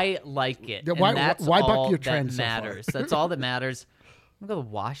I like it. Yeah, and why- that's why buck all your that trend so far? matters. That's all that matters. I'm gonna go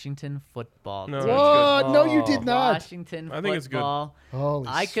with Washington football. No, team. it's What? No, you did not. Washington I think it's good. football. Holy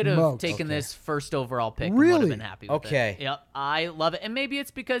I could have smokes. taken this first overall pick and would Really? have been happy with Okay. it. Yep. I love it. And maybe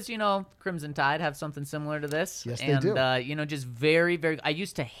it's because, Crimson Tide have something similar to this. Yes, they and, do. just very, very I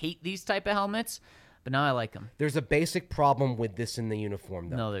used to hate these type of helmets, but now I like them. There's a basic problem with this in the uniform,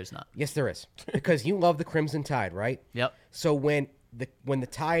 though. No, there's not. Yes, there is. Because you love the Crimson Tide, right? Yep. So when the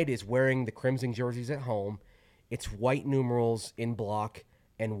Tide is wearing the Crimson jerseys at home, it's white numerals in block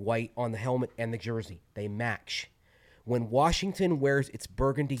and white on the helmet and the jersey. They match. When Washington wears its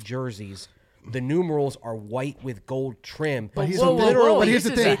burgundy jerseys, the numerals are white with gold trim. But here's whoa, the whoa, thing. whoa, But here's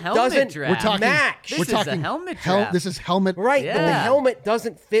this the is a thing. helmet Doesn't draft. We're talking match. This We're is a talking helmet draft. This is helmet. Right, but the Yeah. helmet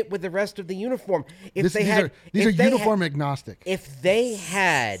doesn't fit with the rest of the uniform. If These are uniform agnostic. If they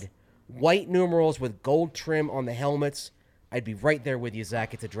had white numerals with gold trim on the helmets, I'd be right there with you,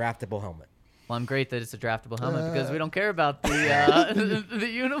 Zach. It's a draftable helmet. Well, I'm great that it's a draftable helmet because we don't care about the the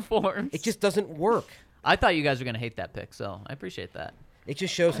uniforms. It just doesn't work. I thought you guys were gonna hate that pick, so I appreciate that. It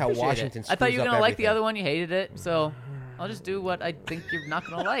just shows how Appreciate Washington. it. I thought you were screws gonna up like the everything. other one. You hated it, so I'll just do what I think you're not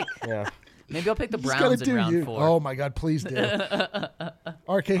gonna like. Yeah. Maybe I'll pick the Just gotta Browns in do round you. 4. Oh my God, please do.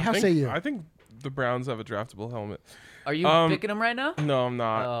 RK, how say you? I think the Browns have a draftable helmet. Are you picking them right now? No, I'm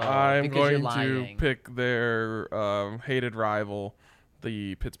not. Oh, I'm because you're going to lying. pick their hated rival,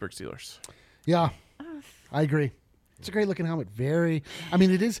 the Pittsburgh Steelers. Yeah, I agree. It's a great looking helmet.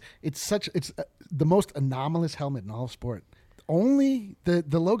 It's the most anomalous helmet in all of sport. Only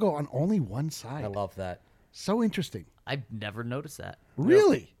the logo on only one side. I love that. So interesting. I've never noticed that.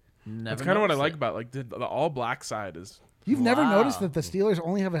 Really? Never. That's kind of what I noticed like it. about the all black side is. You've never Wow. noticed that the Steelers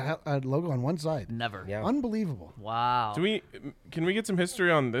only have a logo on one side? Never. Yeah. Unbelievable. Wow. Can we get some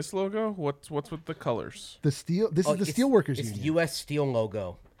history on this logo? What's with the colors? This is the it's- Steelworkers It's the Union. U.S. Steel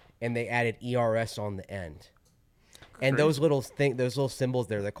logo, and they added ERS on the end. And those little symbols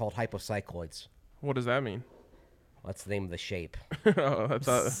there, they're called hypocycloids. What does that mean? That's the name of the shape. Oh, I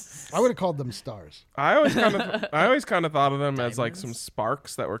thought I would have called them stars. I always kind of thought of them as like some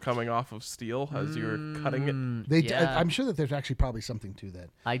sparks that were coming off of steel as you were cutting it. I'm sure that there's actually probably something to that.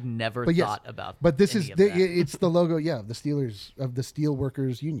 I never But yes, thought about. But this any is of that. it's the logo, of the Steelers of the Steel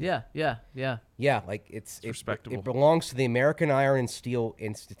Workers Union. Yeah. Yeah, like it respectable. It belongs to the American Iron and Steel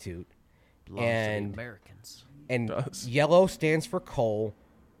Institute. Belongs to And- the Americans. And does. yellow stands for coal,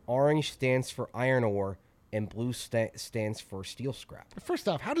 orange stands for iron ore, and blue stands for steel scrap. First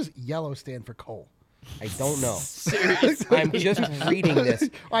off, how does yellow stand for coal? I don't know. I'm just reading this.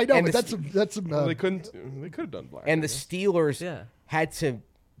 I know, And but the that's some. They could have done black. And the I guess. Steelers had to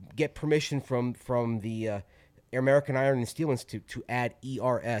get permission from the American Iron and Steel Institute to add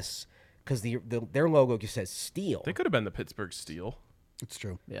ERS because their logo just says steel. They could have been the Pittsburgh Steel. It's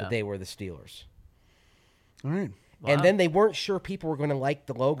true. Yeah. But they were the Steelers. All right. And then they weren't sure people were going to like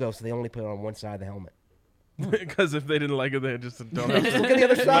the logo, so they only put it on one side of the helmet. Because if they didn't like it, they just don't have Look at the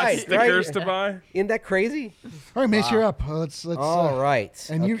other side, stickers right? to buy. Isn't that crazy? All right, Mace, you're up. Let's. All right.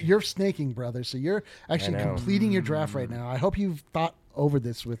 And Okay. you're snaking, brother. So you're actually know. completing your draft right now. I hope you've thought over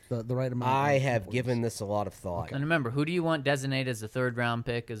this with the right amount. I of have importance. given this a lot of thought. And remember, who do you want designated as a 3rd-round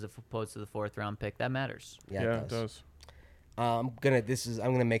pick as opposed to the 4th-round pick? That matters. Yeah, it does. I'm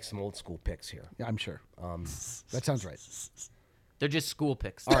gonna make some old school picks here. Yeah, I'm sure. That sounds right. They're just school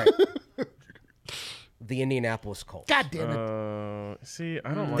picks. All right. The Indianapolis Colts. God damn it! See,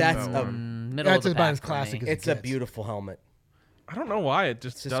 I don't like That's that one. Middle That's of the about pack as for classic me. as It's it a gets. beautiful helmet. I don't know why it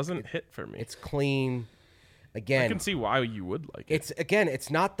just just- doesn't hit for me. It's clean. I Again, can see why you would like it. it's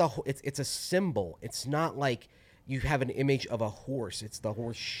not it's a symbol. It's not like you have an image of a horse. It's the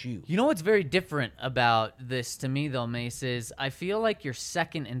horseshoe. You know what's very different about this to me, though, Mace, is I feel like your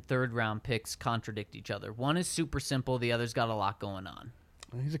 2nd and 3rd-round picks contradict each other. One is super simple. The other's got a lot going on.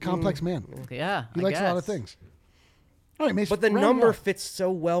 He's a complex man. Yeah, He I likes a lot of guess. things. All right, Mace. But the round it number off. fits so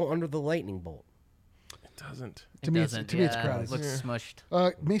well under the lightning bolt. It doesn't. It To me, it's doesn't, crowded. It looks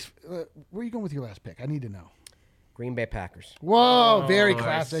smushed. Mace, where are you going with your last pick? I need to know. Green Bay Packers. Whoa, very Of course,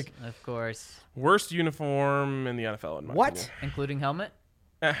 classic. Of course. Worst uniform in the NFL, in my What? opinion. Including helmet?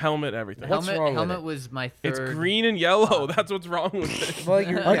 Helmet, everything. What's helmet wrong with helmet it? was my 3rd. It's green and yellow. That's what's wrong with it. Well,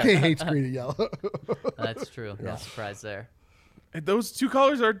 you're RK hates green and yellow. That's true. No surprise there. Those two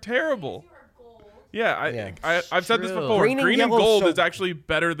colors are terrible. Yeah, Yeah. I've said this True. before. Green and Green and yellow gold so- is actually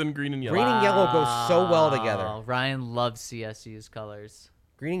better than green and yellow. green and yellow goes so well together. Wow, Ryan loves CSU's colors.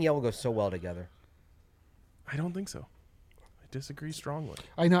 Green and yellow goes so well together. I don't think so. I disagree strongly.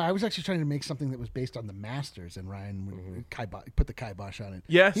 I know. I was actually trying to make something that was based on the Masters, and Ryan would put the kibosh on it.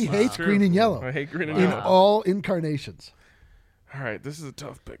 Yes, he hates true. green and yellow I hate green and in yellow. all incarnations. All right, this is a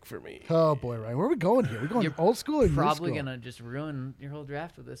tough pick for me. Oh boy, Ryan, where are we going here? We're going You're old school or new Probably school? gonna just ruin your whole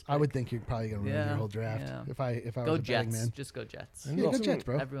draft with this. I pick. would think you're probably gonna ruin Yeah, your whole draft yeah. if I Go was a betting Jets. man. Just go Jets. Yeah, go Jets,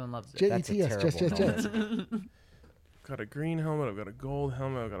 bro. Everyone loves it. That's a Jets, terrible Jets. I've got a green helmet. I've got a gold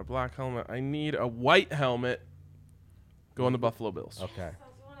helmet. I've got a black helmet. I need a white helmet. Go on the Buffalo Bills. Okay.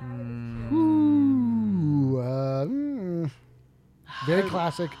 Ooh, very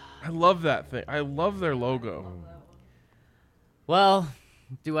classic. I love that thing. I love their logo. Well,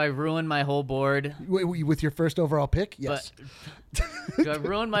 do I ruin my whole board? With your first overall pick, yes. But do I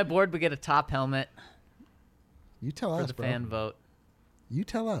ruin my board but get a top helmet You tell for us, the bro. fan vote? You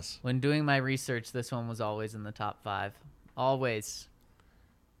tell us. When doing my research, this one was always in the top 5. Always.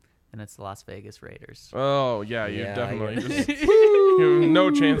 And it's the Las Vegas Raiders. Oh yeah, you Yeah, definitely I just you have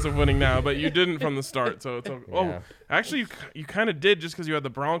no chance of winning now, but you didn't from the start, so it's okay. Yeah. Oh, actually, you kind of did just because you had the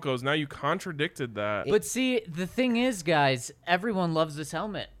Broncos. Now you contradicted that. But see, the thing is, guys, everyone loves this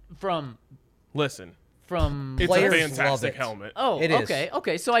helmet. Listen, From it's Players a love fantastic it. helmet. Oh, It is.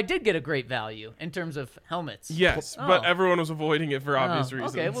 okay. So I did get a great value in terms of helmets. Yes, Oh. but everyone was avoiding it for obvious Oh,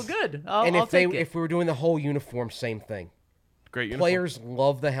 reasons. okay, well, good. I'll And take it. if we were doing the whole uniform, same thing. Great uniform. Players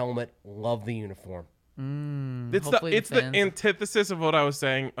love the helmet, love the uniform. It's hopefully the fans- antithesis of what I was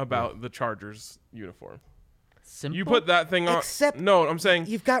saying about the Chargers uniform. Simple? You put that thing on. Except no, I'm saying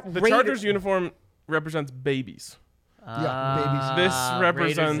you've got the Raider- Chargers uniform represents babies. Yeah, This Raiders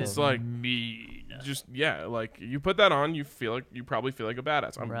represents is like mean. just like you put that on, you probably feel like a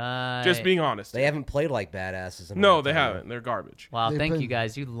badass. I'm Right. just being honest. They haven't played like badasses. In a No, long they time. haven't. They're garbage. Wow, They thank play- you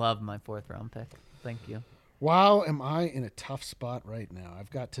guys. You love my 4th-round pick. Thank you. Wow, am I in a tough spot right now? I've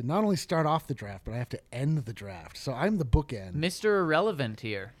got to not only start off the draft, but I have to end the draft. So I'm the bookend. Mr. Irrelevant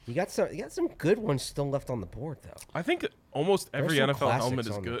here. You got some good ones still left on the board though. I think almost every some NFL helmet classics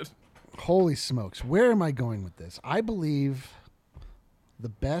is on good. Holy smokes. Where am I going with this? I believe the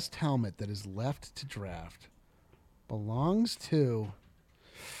best helmet that is left to draft belongs to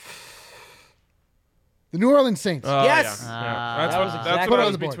The New Orleans Saints. Yes! That's That what, was that's exactly what I on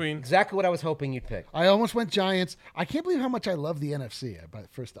was the board. between. Exactly what I was hoping you'd pick. I almost went Giants. I can't believe how much I love the NFC. But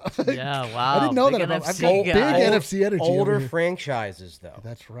first off, Yeah, wow. I didn't know Big that about. I've NFC got big guy. NFC energy. Older over here. franchises, though.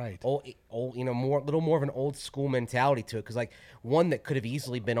 That's right. Old, little more of an old school mentality to it. Because like one that could have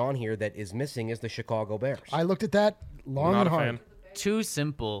easily been on here that is missing is the Chicago Bears. I looked at that long Not and a hard. fan. Too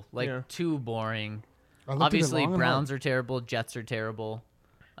simple, like Yeah. too boring. I looked at it Obviously, long and Browns hard. are terrible. Jets are terrible.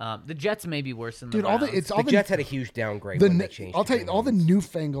 The Jets may be worse than the Dude, all Browns. the it's all the the Jets had a huge downgrade the when ne- they changed. I'll to tell you, Green all the Ones.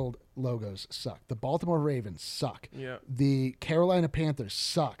 newfangled logos suck. The Baltimore Ravens suck. Yeah. The Carolina Panthers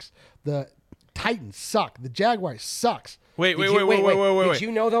sucks. The Titans suck. The Jaguars sucks. Wait. Did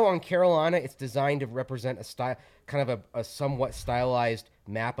you know though on Carolina it's designed to represent a style, kind of a somewhat stylized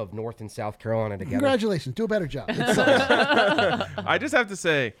map of North and South Carolina together? Congratulations. Do a better job. It sucks. I just have to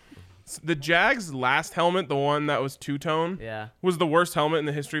say, the Jags' last helmet, the one that was two-tone, Yeah. was the worst helmet in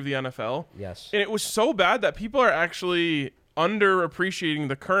the history of the NFL. Yes. And it was so bad that people are actually underappreciating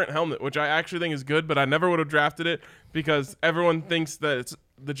the current helmet, which I actually think is good, but I never would have drafted it because everyone thinks that it's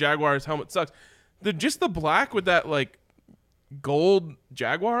the Jaguars' helmet sucks. Just the black with that like gold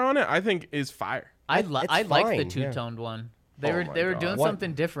Jaguar on it, I think is fire. I It's like the fine, two-toned one. They Oh were my doing God.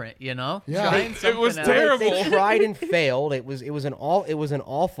 something different, you know. Yeah. Trying It was something else. terrible. They tried and failed. It was an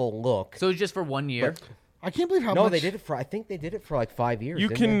awful look. So it was just for 1 year. I can't believe how No, much. they did it for. I think they did it for like 5 years. You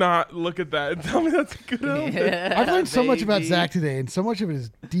didn't they? cannot look at that and tell me that's a good helmet. I've learned so much about baby. Zach today, and so much of it is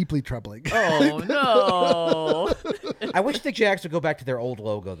deeply troubling. Oh no! I wish the Jags would go back to their old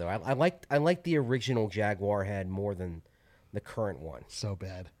logo though. I like the original Jaguar head more than the current one. So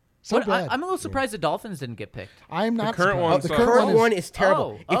bad. So But bad. I'm a little surprised the Dolphins didn't get picked. I'm not current surprised. one The sucks. The current one one is is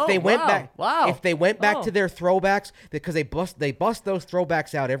terrible. Oh, if they went wow, back, wow. if they went back Oh. to their throwbacks, because they bust those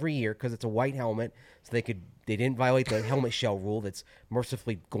throwbacks out every year because it's a white helmet, so they didn't violate the helmet shell rule that's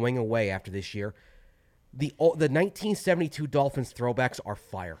mercifully going away after this year. The 1972 Dolphins throwbacks are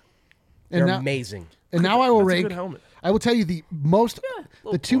fire. And They're now- amazing. And now I will That's a rank. good helmet. I will tell you the little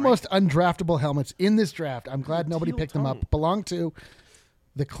two boring. most undraftable helmets in this draft. I'm glad nobody picked them up. Belong to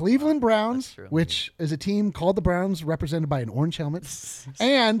the Cleveland Browns, true. which is a team called the Browns, represented by an orange helmet,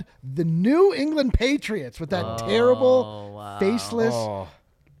 and the New England Patriots with that terrible, wow. faceless, Oh,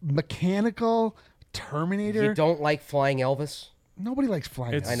 mechanical Terminator. you don't like Flying Elvis, Nobody likes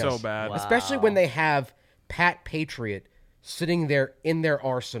flying. It's I know. so bad. Wow. especially when they have Pat Patriot sitting there in their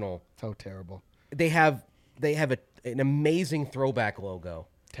arsenal. So terrible. They have an amazing throwback logo.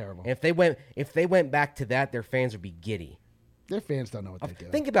 Terrible. And if they went back to that, their fans would be giddy. Their fans don't know what they're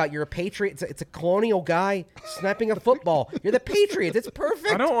doing. Think about it, you're a Patriot. It's a colonial guy snapping a football. You're the Patriots. It's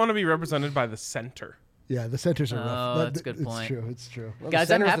perfect. I don't want to be represented by the center. Yeah, the centers are rough. Oh, that's a good it's point. true. It's true. Well, the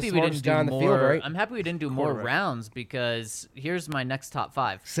Guys, I'm center's the happy we smartest didn't guy do on the more. field, right? I'm happy we didn't do more Quarterback. rounds because here's my next top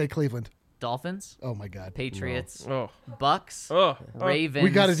 5: Say Cleveland. Dolphins, Oh my God. Patriots, Oh, Bucks, oh, Ravens. We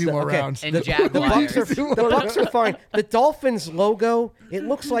got to do more Okay. rounds. and The Jaguars. Bucks are fine. The Dolphins logo, it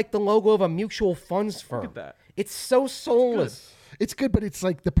looks like the logo of a mutual funds firm. at that. It's so soulless. It's good, but it's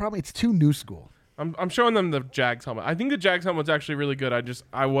like the problem. It's too new school. I'm showing them the Jags helmet. I think the Jags helmet's actually really good.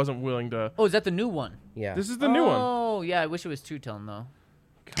 I wasn't willing to. Oh, is that the new one? Yeah. This is the new one. Oh, yeah. I wish it was two-tone though.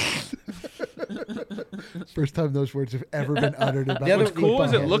 First time those words have ever been uttered about The other- What's cool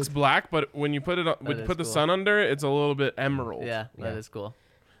is it football. looks black, but when you put it on, when you is put the cool. sun under it, it's a little bit emerald. Yeah, that Yeah. is cool.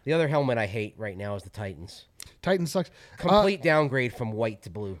 The other helmet I hate right now is the Titans. Titan sucks. Complete downgrade from white to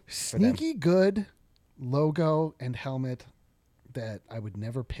blue. for them. Sneaky good logo and helmet that I would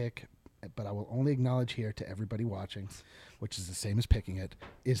never pick, but I will only acknowledge here to everybody watching, which is the same as picking it,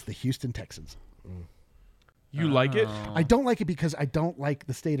 is the Houston Texans. You like it? I don't like it because I don't like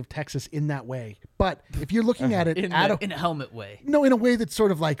the state of Texas in that way. But if you're looking at it In a helmet way. no, in a way that's sort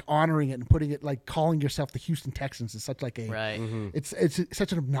of like honoring it and putting it like calling yourself the Houston Texans is such like a Right. It's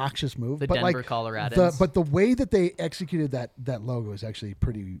such an obnoxious move. The but Denver like Coloradans. but the way that they executed that logo is actually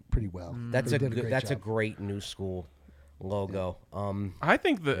pretty well. That's They a did good, great that's a job. great new school logo. I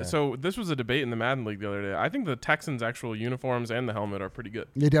think that. So this was a debate in the Madden League the other day. I think the Texans' actual uniforms and the helmet are pretty good.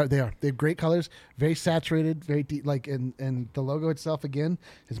 They are. They have great colors, very saturated, very deep. Like and the logo itself, again,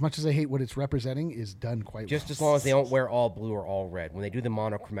 as much as I hate what it's representing, is done quite Just well. as long as they don't wear all blue or all red. When they do the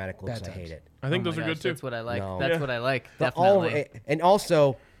monochromatic looks, Bad I hate times. it. I think Oh those my are gosh, good too. That's what I like. No. That's Yeah. what I like. The all- Definitely. and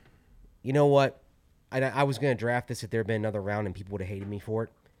also, you know what? I was going to draft this if there had been another round and people would have hated me for it.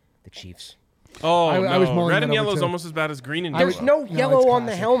 The Chiefs. Oh, I was no. mulling Red that and over yellow is too. almost as bad as green and There's yellow. no yellow it's on the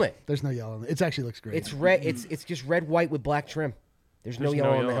classic. helmet. There's no yellow. On it. It actually looks great. It's red. It's just red, white with black trim. There's no There's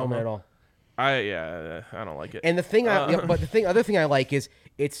yellow no on the yellow, helmet huh? at all. I don't like it. And the thing, other thing I like is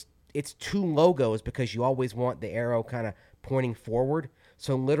it's two logos because you always want the arrow kind of pointing forward.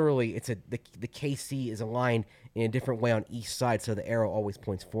 So literally, it's the KC is aligned in a different way on each side, so the arrow always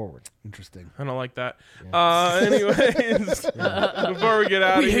points forward. Interesting. I don't like that. Anyways, before we get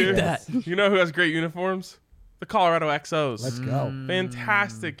out of here, you know who has great uniforms? The Colorado XOs. Let's go.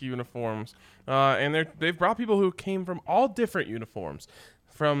 Fantastic uniforms. And they've brought people who came from all different uniforms,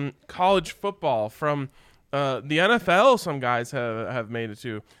 from college football, from the NFL. Some guys have made it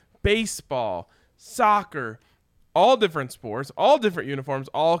to baseball, soccer, all different sports, all different uniforms,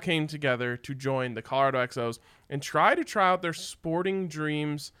 all came together to join the Colorado XOs and try out their sporting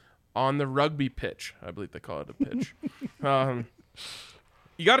dreams on the rugby pitch. I believe they call it a pitch.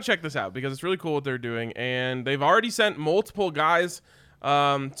 You got to check this out because it's really cool what they're doing. And they've already sent multiple guys to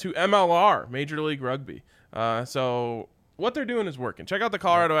MLR, Major League Rugby. So what they're doing is working. Check out the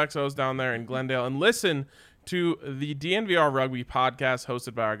Colorado XOs down there in Glendale and listen to the DNVR Rugby podcast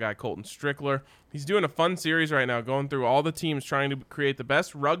hosted by our guy Colton Strickler. He's doing a fun series right now, going through all the teams, trying to create the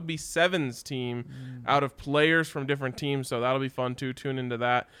best Rugby Sevens team out of players from different teams. So that'll be fun too. Tune into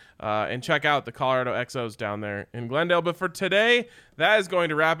that and check out the Colorado XOs down there in Glendale. But for today, that is going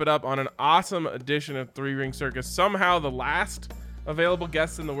to wrap it up on an awesome edition of Three Ring Circus. Somehow the last available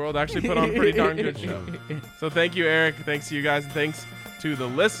guests in the world actually put on a pretty darn good show. So thank you, Eric. Thanks to you guys. And thanks to the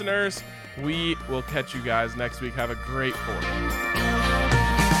listeners. We will catch you guys next week. Have a great 4th.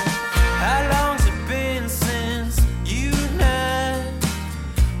 How long's it been since you and I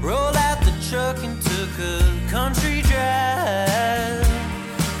rolled out the truck and took a country drive?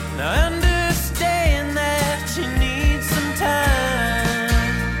 Now I understand that you need some time.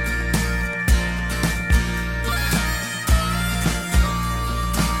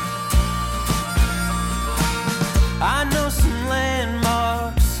 I know some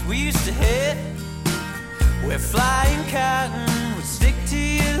landmarks we used to hit. We're flying